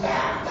problems.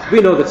 We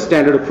know that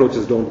standard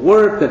approaches don't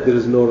work, that there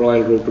is no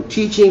royal road to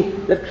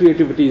teaching, that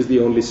creativity is the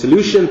only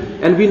solution,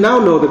 and we now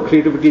know that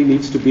creativity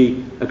needs to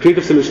be, a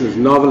creative solution is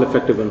novel,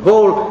 effective, and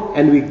whole,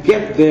 and we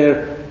get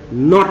there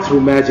not through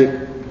magic,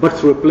 but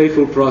through a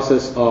playful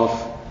process of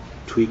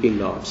tweaking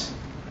knobs.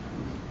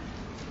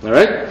 All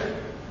right?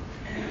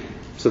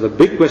 So the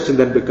big question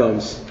then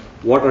becomes,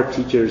 what are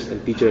teachers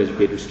and teacher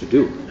educators to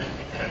do?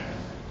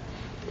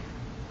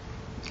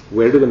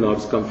 Where do the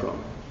knobs come from?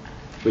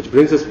 Which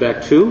brings us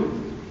back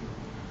to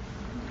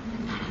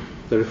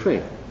the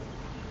refrain.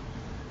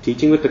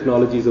 Teaching with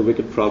technology is a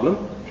wicked problem,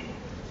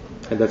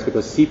 and that's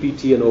because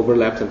CPT and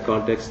overlaps and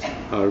context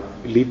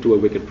lead to a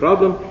wicked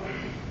problem.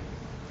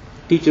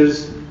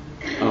 Teachers,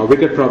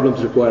 wicked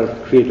problems require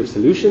creative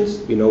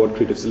solutions. We know what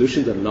creative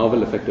solutions are: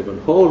 novel, effective, and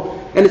whole,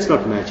 and it's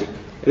not magic.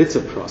 It's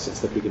a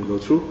process that we can go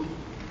through.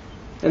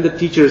 And the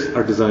teachers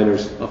are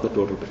designers of the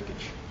total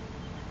package.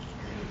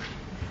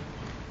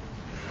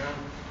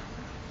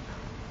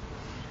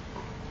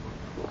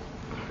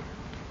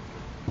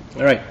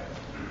 All right.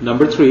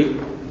 Number 3,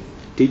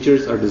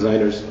 teachers are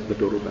designers of the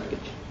total package.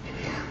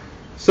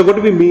 So what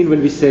do we mean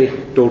when we say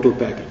total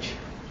package?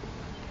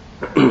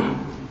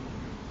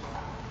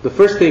 The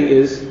first thing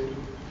is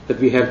that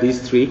we have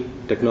these 3,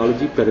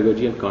 technology,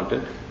 pedagogy, and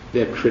content.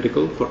 They are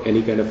critical for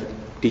any kind of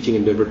teaching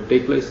endeavor to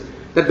take place,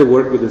 that they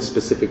work within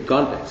specific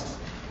contexts.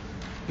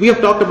 We have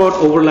talked about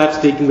overlaps,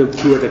 taking them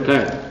 2 at a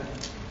time.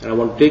 And I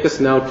want to take us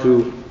now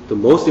to the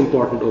most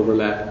important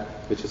overlap,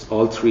 which is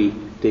all three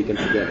taken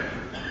together.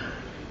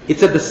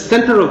 It's at the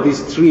center of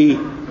these three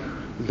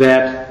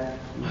that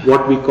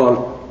what we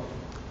call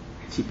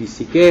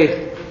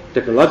TPCK,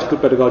 technological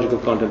pedagogical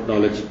content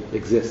knowledge,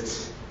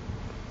 exists.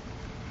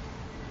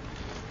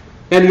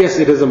 And yes,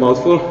 it is a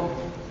mouthful.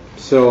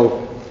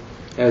 So,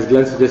 as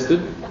Glenn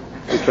suggested,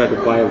 we try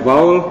to buy a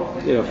vowel,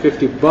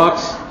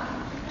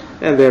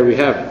 $50, and there we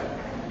have it.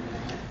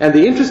 And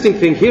the interesting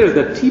thing here is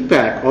that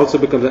TPACK also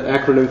becomes an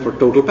acronym for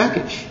total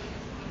package.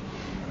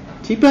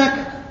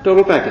 TPACK,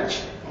 total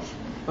package.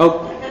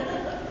 Oh,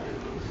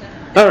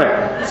 all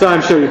right. So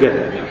I'm sure you get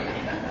that now.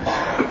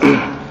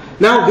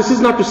 Now, this is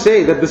not to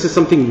say that this is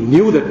something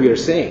new that we are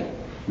saying.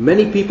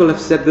 Many people have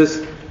said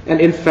this, and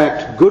in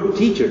fact, good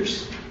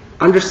teachers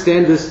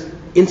understand this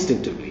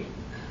instinctively.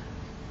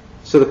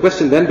 So the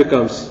question then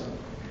becomes,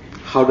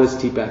 how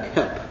does TPACK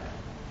help?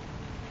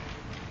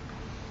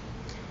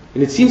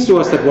 And it seems to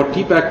us that what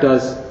TPACK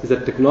does is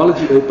that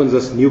technology opens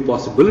us new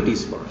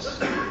possibilities for us.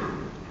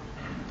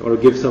 I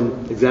want to give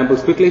some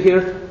examples quickly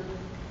here.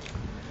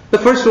 The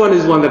first one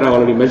is one that I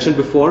already mentioned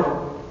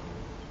before,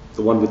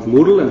 the one with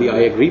Moodle and the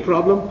I agree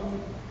problem.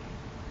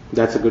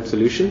 That's a good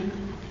solution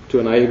to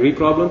an I agree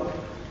problem,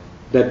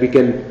 that we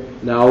can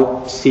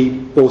now see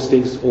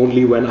postings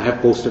only when I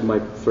have posted my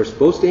first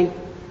posting.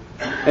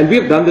 And we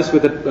have done this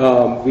with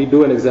we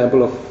do an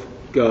example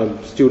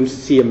of students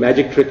see a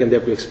magic trick and they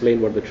have to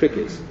explain what the trick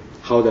is,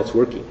 how that's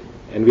working.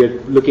 And we are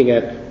looking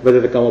at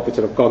whether they come up with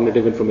sort of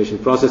cognitive information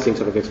processing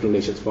sort of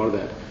explanations for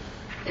that.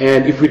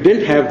 And if we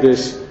didn't have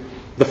this,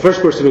 the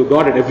first person who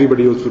got it,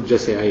 everybody else would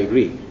just say, I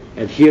agree.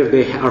 And here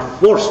they are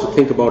forced to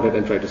think about it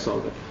and try to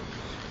solve it.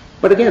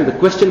 But again, the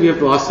question we have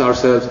to ask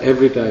ourselves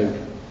every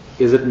time,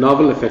 is it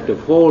novel,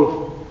 effective,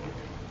 whole?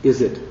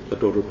 Is it the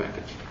total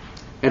package?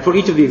 And for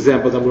each of the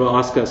examples, I'm going to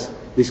ask us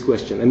this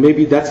question. And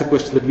maybe that's a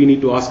question that we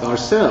need to ask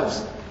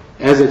ourselves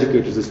as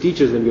educators, as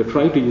teachers, when we are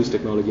trying to use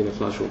technology in a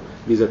classroom.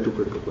 These are two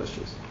critical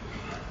questions.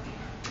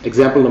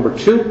 Example number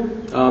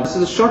 2. This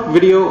is a short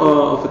video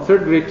of a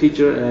third grade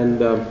teacher,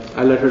 and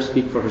I'll let her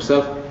speak for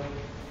herself.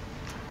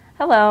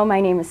 Hello, my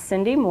name is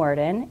Cindy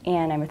Morden,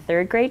 and I'm a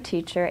third grade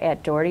teacher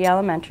at Doherty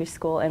Elementary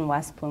School in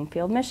West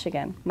Bloomfield,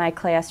 Michigan. My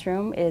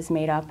classroom is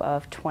made up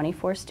of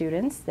 24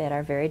 students that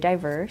are very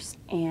diverse,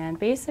 and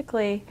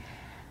basically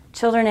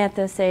children at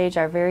this age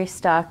are very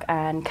stuck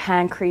on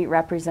concrete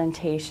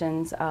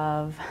representations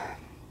of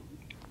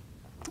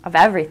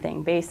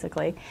everything,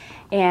 basically.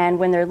 And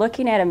when they're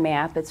looking at a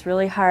map, it's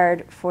really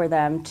hard for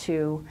them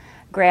to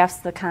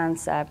grasp the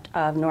concept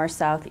of north,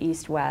 south,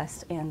 east,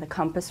 west, and the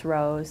compass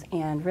rose,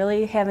 and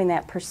really having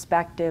that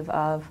perspective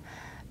of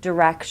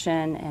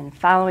direction and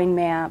following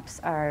maps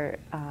are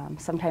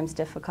sometimes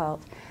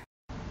difficult.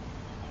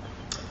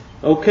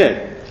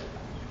 Okay.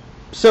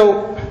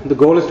 So the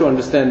goal is to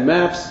understand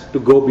maps, to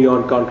go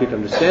beyond concrete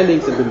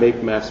understandings, and to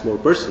make maps more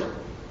personal.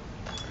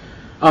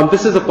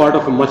 This is a part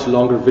of a much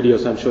longer video,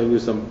 so I'm showing you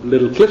some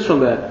little clips from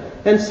that.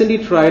 And Cindy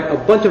tried a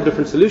bunch of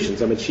different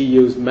solutions. I mean, she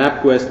used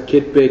MapQuest,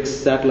 KidPix,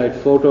 satellite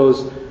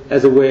photos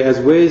as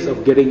ways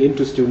of getting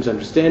into students'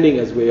 understanding,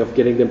 as a way of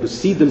getting them to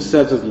see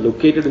themselves as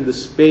located in the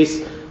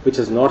space, which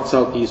is north,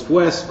 south, east,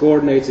 west,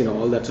 coordinates,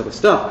 all that sort of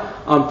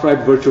stuff.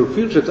 Tried virtual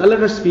field trips. I'll let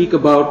her speak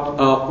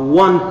about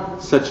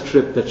one such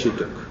trip that she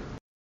took.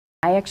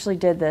 I actually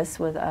did this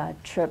with a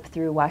trip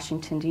through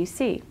Washington,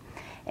 D.C.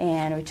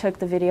 And we took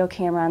the video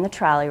camera on the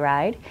trolley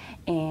ride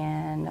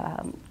and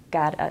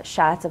got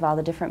shots of all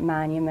the different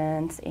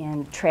monuments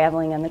and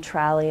traveling on the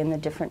trolley in the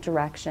different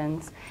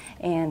directions.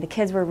 And the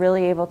kids were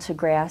really able to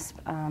grasp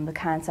the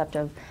concept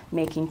of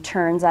making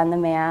turns on the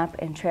map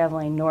and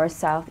traveling north,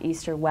 south,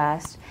 east, or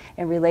west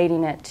and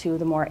relating it to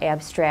the more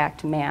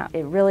abstract map.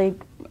 It really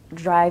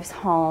drives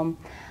home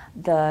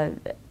the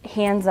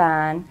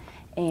hands-on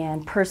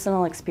and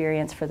personal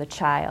experience for the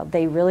child.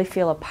 They really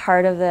feel a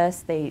part of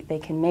this. They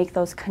can make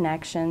those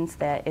connections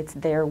that it's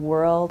their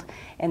world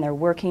and they're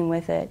working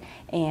with it,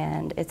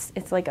 and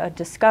it's like a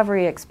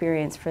discovery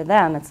experience for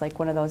them. It's like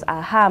one of those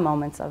aha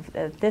moments of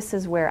this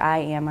is where I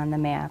am on the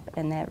map,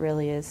 and that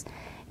really is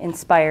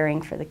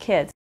inspiring for the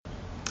kids.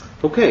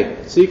 Okay,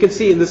 so you can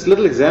see in this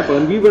little example,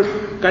 and we were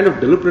kind of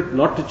deliberate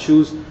not to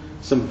choose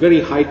some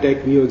very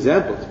high-tech new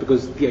examples,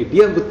 because the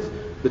idea with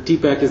the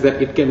TPACK is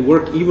that it can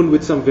work even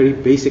with some very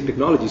basic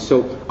technology.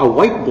 So a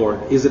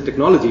whiteboard is a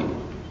technology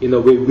in the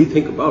way we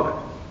think about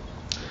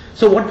it.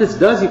 So what this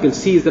does, you can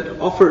see, is that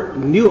offer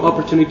new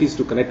opportunities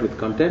to connect with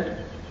content.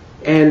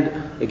 And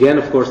again,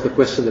 of course, the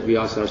question that we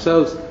ask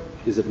ourselves,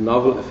 is it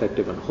novel,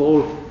 effective, and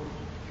whole?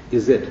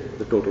 Is it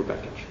the total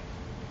package?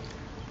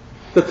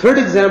 The third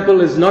example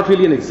is not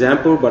really an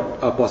example, but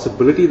a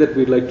possibility that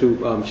we'd like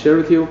to share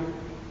with you.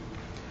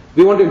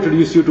 We want to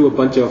introduce you to a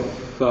bunch of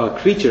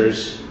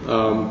creatures.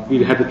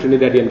 We had the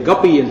Trinidadian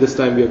guppy, and this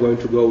time we are going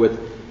to go with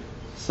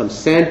some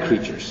sand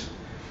creatures.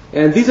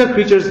 And these are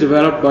creatures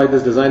developed by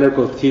this designer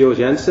called Theo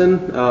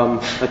Jansen.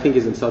 I think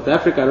he's in South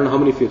Africa. I don't know how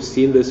many of you have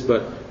seen this,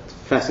 but it's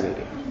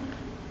fascinating.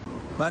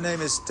 My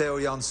name is Theo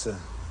Jansen.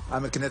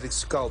 I'm a kinetic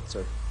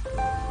sculptor.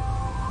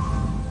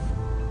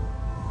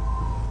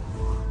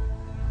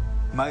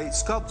 My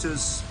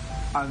sculptures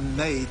are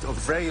made of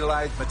very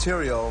light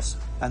materials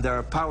and they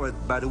are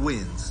powered by the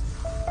wind.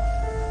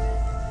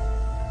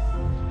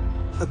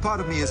 A part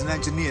of me is an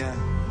engineer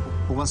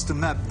who wants to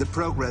map the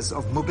progress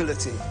of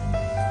mobility.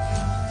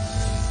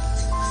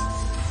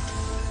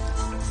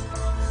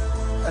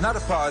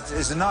 Another part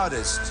is an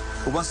artist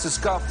who wants to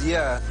sculpt the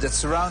air that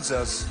surrounds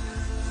us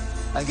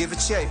and give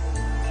it shape.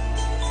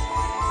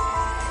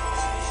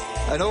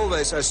 And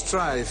always I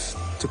strive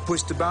to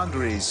push the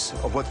boundaries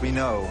of what we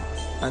know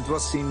and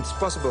what seems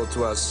possible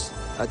to us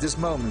at this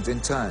moment in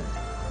time.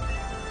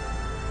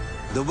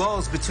 The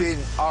walls between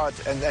art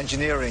and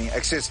engineering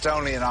exist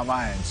only in our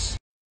minds.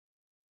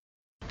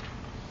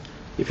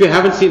 If you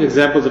haven't seen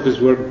examples of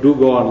his work, do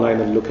go online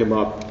and look him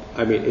up.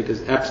 I mean, it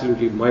is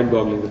absolutely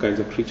mind-boggling, the kinds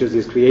of creatures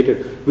he's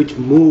created, which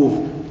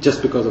move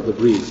just because of the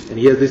breeze. And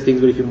he has these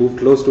things where if you move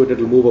close to it,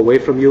 it'll move away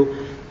from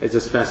you. It's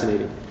just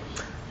fascinating.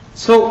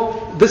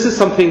 So this is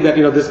something that,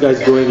 this guy's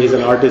doing. He's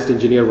an artist,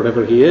 engineer,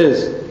 whatever he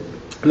is.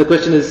 And the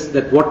question is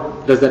that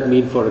what does that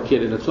mean for a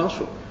kid in a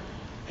classroom?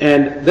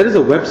 And there is a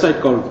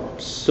website called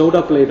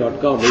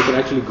sodaplay.com where you can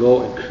actually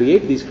go and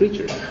create these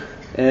creatures.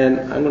 And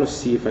I'm going to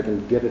see if I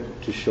can get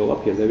it to show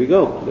up here. There we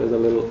go. There's a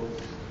little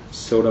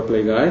soda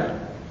play guy.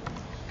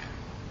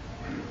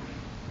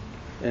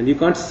 And you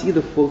can't see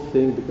the full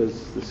thing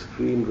because the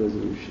screen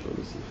resolution. Let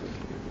me see if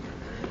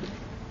I can.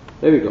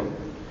 There we go.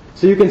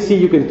 So you can see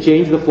you can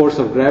change the force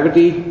of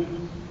gravity.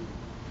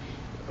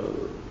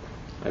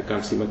 I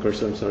can't see my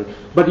cursor, I'm sorry.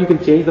 But you can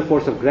change the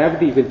force of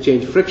gravity, you can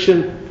change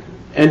friction,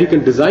 and you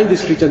can design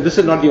this creature. And this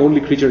is not the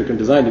only creature you can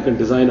design. You can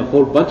design a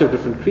whole bunch of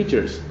different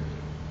creatures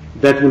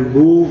that will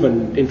move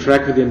and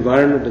interact with the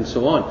environment and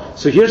so on.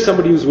 So here's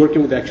somebody who's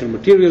working with actual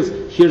materials.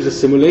 Here's a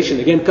simulation.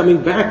 Again,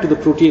 coming back to the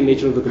protean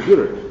nature of the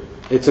computer.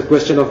 It's a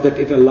question of that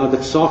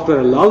that software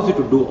allows you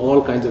to do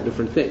all kinds of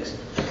different things.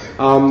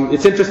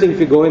 It's interesting if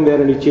you go in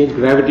there and you change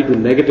gravity to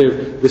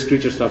negative, this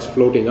creature starts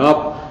floating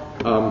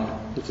up,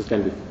 which is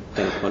kind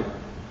of fun.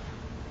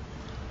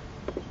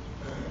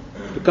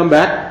 To come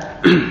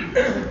back,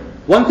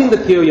 one thing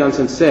that Theo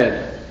Jansen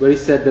said, where he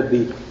said that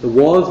the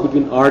walls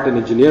between art and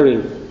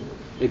engineering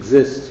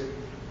exist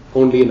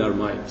only in our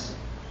minds.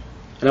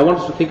 And I want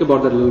us to think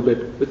about that a little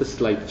bit with a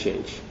slight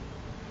change.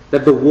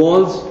 That the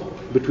walls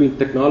between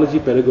technology,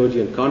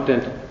 pedagogy, and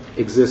content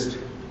exist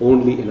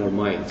only in our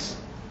minds.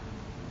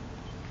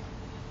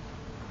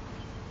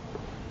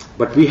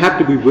 But we have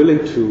to be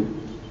willing to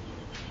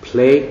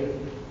play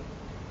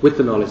with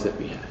the knowledge that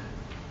we have.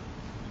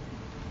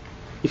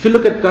 If you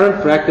look at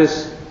current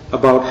practice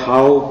about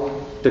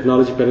how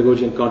technology,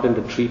 pedagogy, and content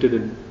are treated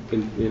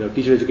in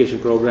teacher education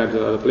programs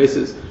or other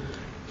places,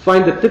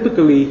 find that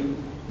typically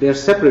they are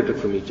separated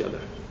from each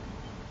other.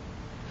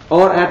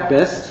 Or at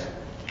best,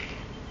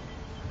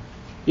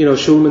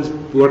 Schulman's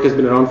work has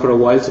been around for a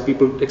while, so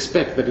people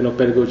expect that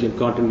pedagogy and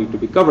content need to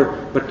be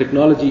covered, but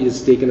technology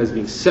is taken as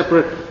being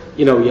separate.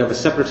 You have a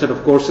separate set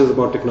of courses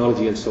about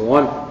technology and so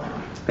on.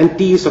 And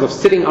T is sort of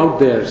sitting out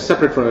there,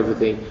 separate from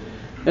everything.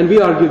 And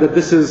we argue that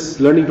this is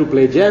learning to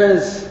play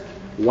jazz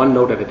one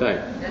note at a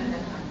time.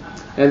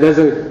 And there's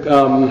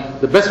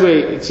the best way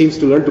it seems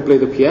to learn to play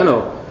the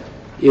piano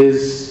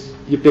is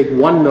you take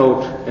one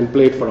note and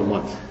play it for a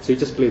month. So you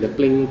just play the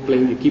pling,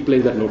 pling, you keep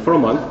playing that note for a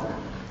month.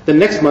 The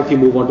next month you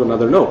move on to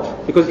another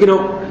note. Because,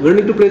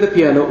 learning to play the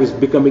piano is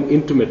becoming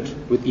intimate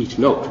with each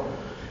note.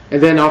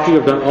 And then after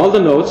you've done all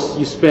the notes,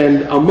 you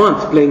spend a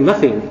month playing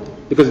nothing,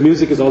 because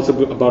music is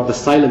also about the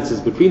silences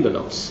between the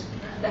notes.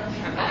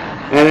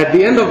 And at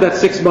the end of that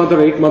 6 month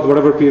or 8 month,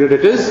 whatever period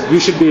it is, you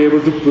should be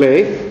able to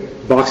play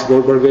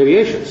Bach-Goldberg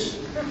variations.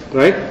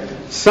 Right?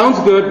 Sounds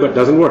good, but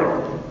doesn't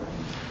work.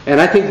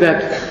 And I think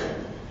that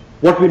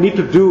what we need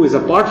to do is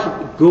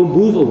go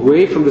move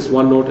away from this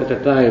one note at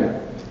a time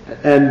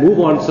and move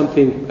on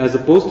something as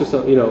opposed to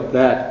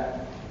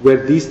that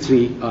where these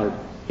three are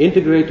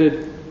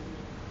integrated,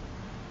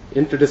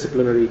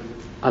 interdisciplinary,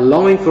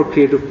 allowing for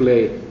creative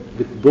play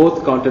with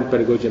both content,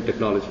 pedagogy, and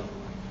technology.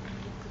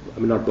 I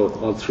mean, not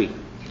both, all three.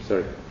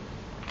 Sorry.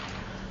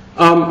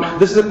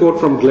 This is a quote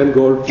from Glenn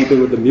Gould, keeping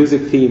with the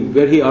music theme,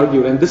 where he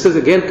argued, and this is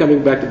again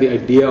coming back to the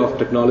idea of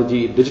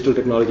technology, digital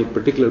technology in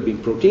particular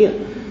being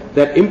protean,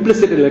 that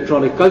implicit in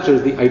electronic culture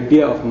is the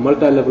idea of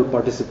multi-level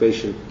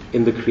participation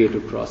in the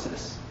creative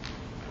process.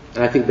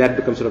 And I think that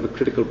becomes sort of a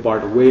critical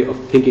part, a way of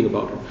thinking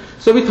about it.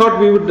 So we thought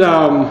we would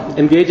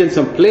engage in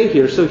some play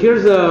here. So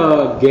here's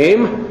a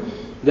game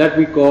that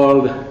we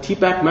called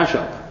TPACK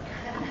Mashup.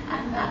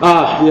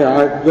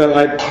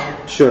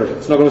 Sure,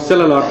 it's not going to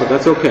sell a lot, but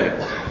that's okay.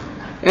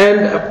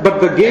 But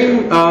the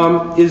game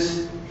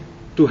is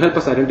to help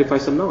us identify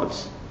some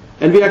notes.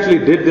 And we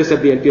actually did this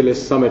at the NTLS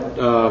Summit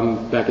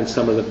back in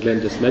summer that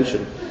Glenn just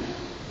mentioned.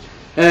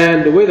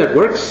 And the way that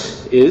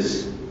works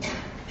is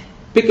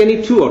pick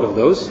any two out of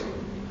those,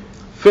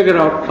 figure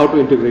out how to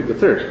integrate the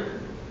third.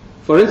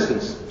 For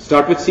instance,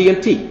 start with C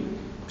and T.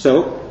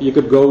 So you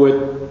could go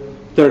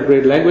with third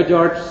grade language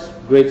arts,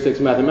 grade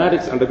 6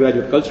 mathematics,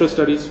 undergraduate cultural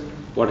studies,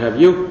 what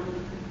have you.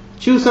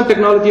 Choose some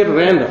technology at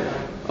random.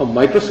 A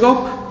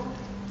microscope,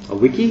 a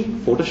wiki,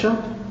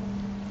 Photoshop,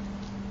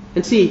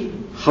 and see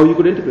how you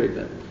could integrate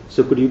them.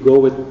 So could you go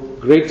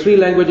with grade 3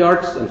 language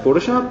arts and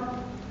Photoshop,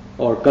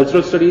 or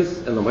cultural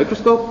studies and the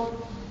microscope,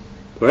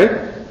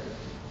 right?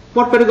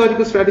 What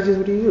pedagogical strategies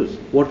would you use?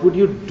 What would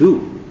you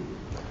do?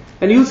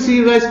 And you'll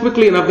see guys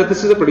quickly enough that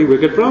this is a pretty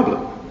wicked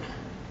problem.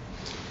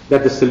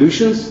 That the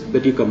solutions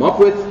that you come up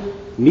with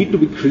need to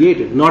be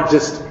creative, not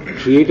just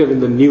creative in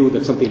the new,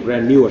 that something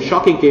brand new or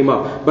shocking came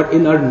up, but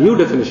in our new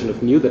definition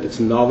of new, that it's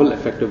novel,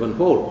 effective, and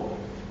whole.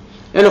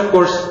 And of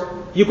course,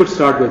 you could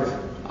start with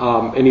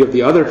any of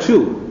the other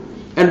two.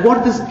 And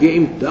what this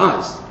game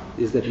does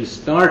is that you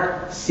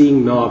start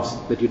seeing knobs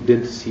that you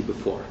didn't see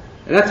before.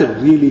 And that's a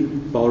really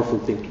powerful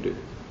thing to do.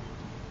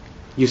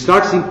 You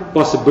start seeing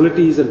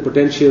possibilities and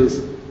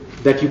potentials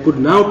that you could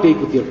now take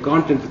with your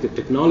content, with your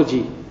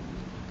technology,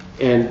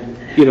 and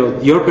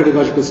your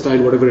pedagogical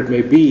style, whatever it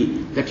may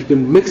be, that you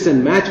can mix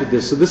and match with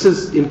this. So this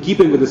is in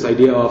keeping with this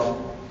idea of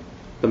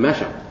the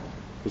mashup,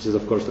 which is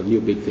of course the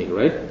new big thing,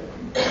 right?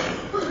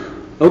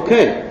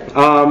 Okay,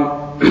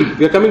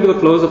 we are coming to the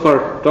close of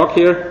our talk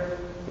here.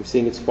 I'm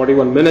seeing it's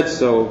 41 minutes,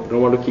 so I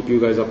don't want to keep you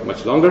guys up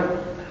much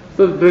longer.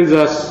 So it brings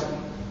us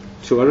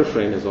to our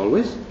refrain as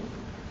always.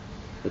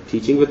 That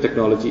teaching with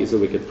technology is a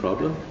wicked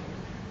problem.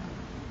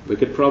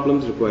 Wicked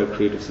problems require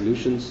creative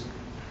solutions.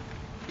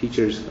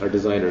 Teachers are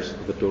designers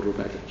of the total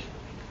package.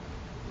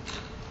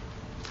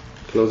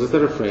 Closes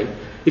the refrain.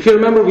 If you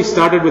remember, we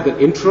started with an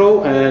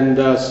intro, and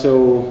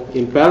so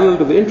in parallel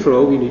to the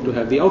intro, we need to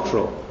have the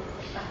outro.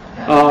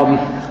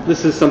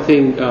 This is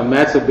something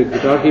Matt's a big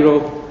guitar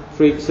hero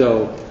freak,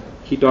 so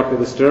he taught me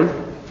this term.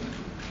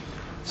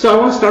 So I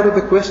want to start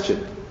with a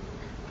question.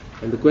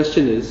 And the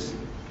question is,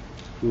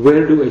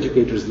 where do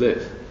educators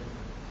live?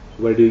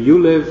 Where do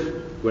you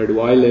live? Where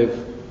do I live?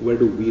 Where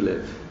do we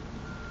live?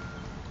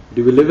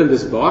 Do we live in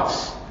this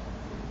box?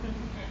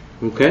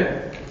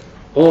 Okay?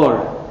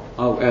 Or,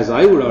 as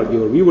I would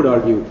argue, or we would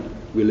argue,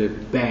 we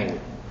live bang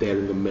there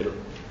in the middle.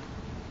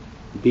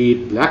 Be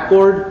it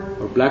Blackboard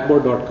or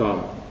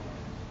Blackboard.com.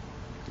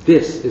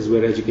 This is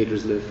where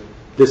educators live.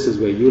 This is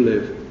where you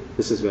live.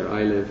 This is where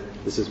I live.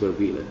 This is where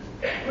we live.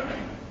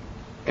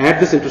 At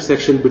this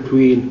intersection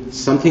between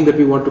something that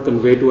we want to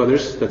convey to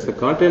others, that's the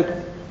content,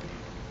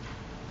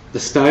 the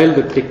style,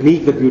 the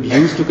technique that we would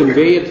use to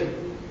convey it,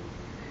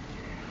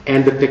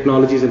 and the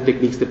technologies and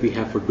techniques that we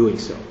have for doing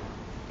so.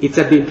 It's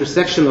at the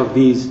intersection of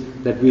these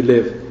that we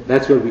live.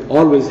 That's where we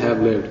always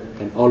have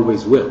lived and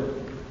always will.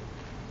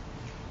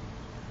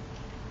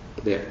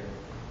 There.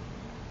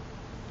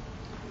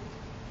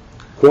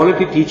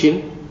 Quality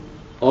teaching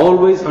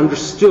always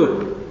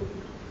understood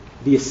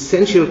the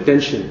essential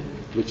tension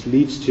which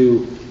leads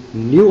to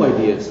new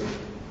ideas,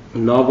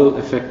 novel,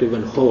 effective,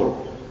 and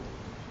whole.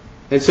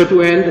 And so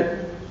to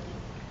end,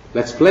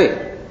 let's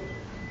play.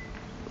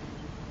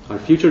 Our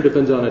future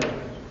depends on it.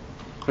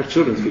 Our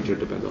children's future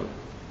depends on it.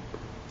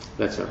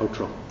 That's our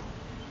outro.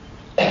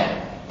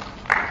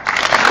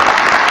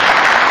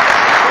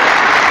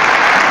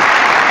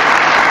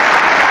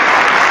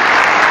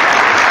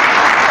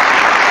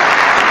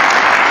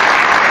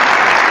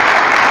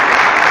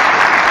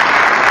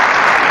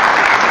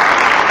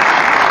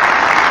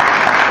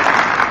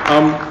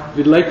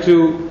 We'd like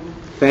to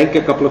thank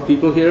a couple of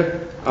people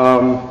here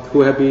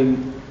who have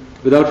been,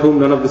 without whom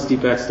none of this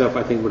TPACK stuff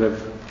I think would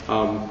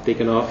have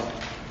taken off,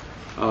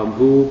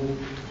 who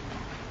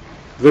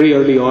very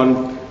early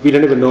on, we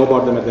didn't even know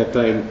about them at that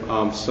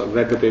time, so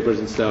read the papers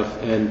and stuff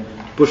and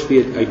pushed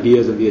the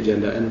ideas and the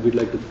agenda. And we'd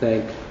like to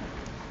thank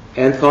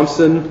Ann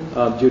Thompson,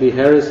 Judy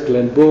Harris,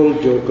 Glenn Bull,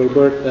 Joe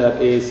Gilbert at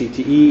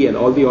AACTE, and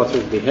all the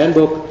authors of the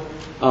handbook.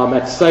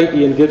 At site,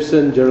 Ian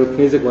Gibson, Gerald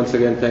Knizek, once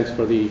again, thanks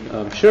for the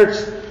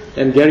shirts,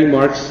 and Gary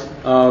Marks,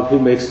 who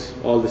makes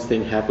all this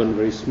thing happen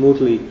very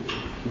smoothly,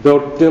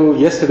 though till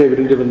yesterday we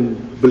didn't even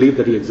believe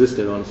that he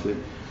existed, honestly.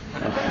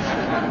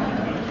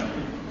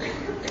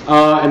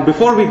 And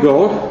before we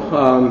go,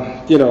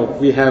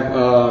 we have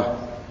a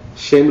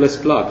shameless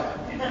plug.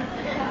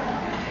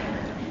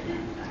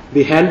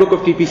 The handbook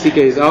of TPCK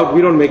is out.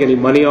 We don't make any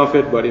money off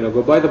it, but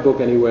go buy the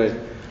book anyway.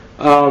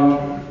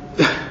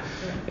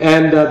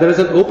 And there is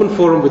an open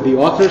forum with the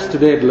authors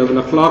today at 11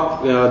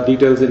 o'clock.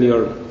 Details in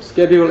your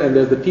schedule. And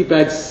there's the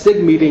TPACK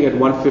SIG meeting at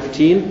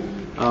 1:15.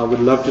 We'd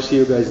love to see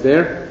you guys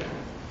there.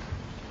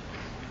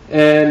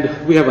 And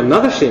we have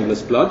another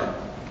shameless plug.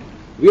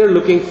 We are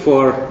looking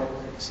for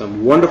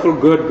some wonderful,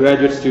 good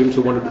graduate students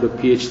who want to do the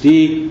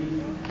PhD,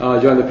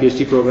 join the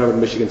PhD program at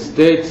Michigan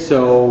State.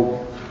 So,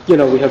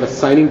 we have a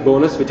signing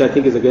bonus, which I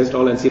think is against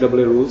all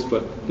NCAA rules,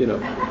 but,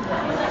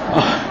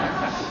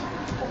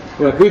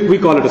 we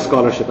call it a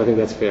scholarship. I think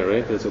that's fair,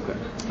 right? That's okay.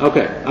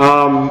 Okay.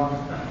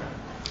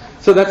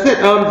 So that's it.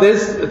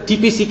 There's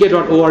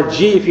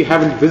tpck.org. If you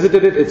haven't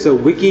visited it, it's a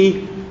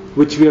wiki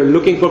which we are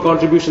looking for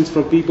contributions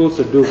from people,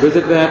 so do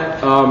visit that.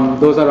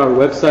 Those are our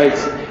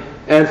websites.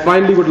 And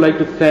finally, would like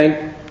to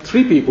thank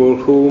 3 people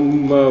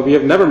whom we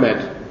have never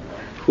met,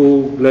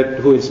 who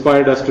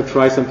inspired us to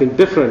try something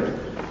different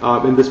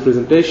in this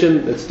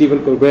presentation. That's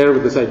Stephen Colbert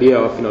with this idea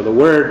of the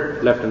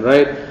word, left and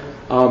right.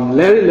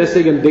 Larry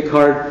Lessig and Dick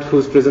Hart,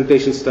 whose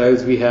presentation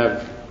styles we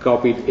have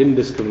copied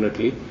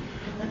indiscriminately.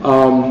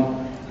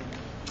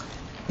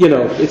 You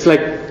know, it's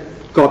like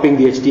copying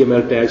the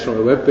HTML tags from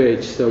a web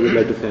page, so we'd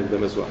like to thank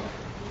them as well.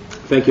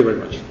 Thank you very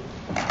much.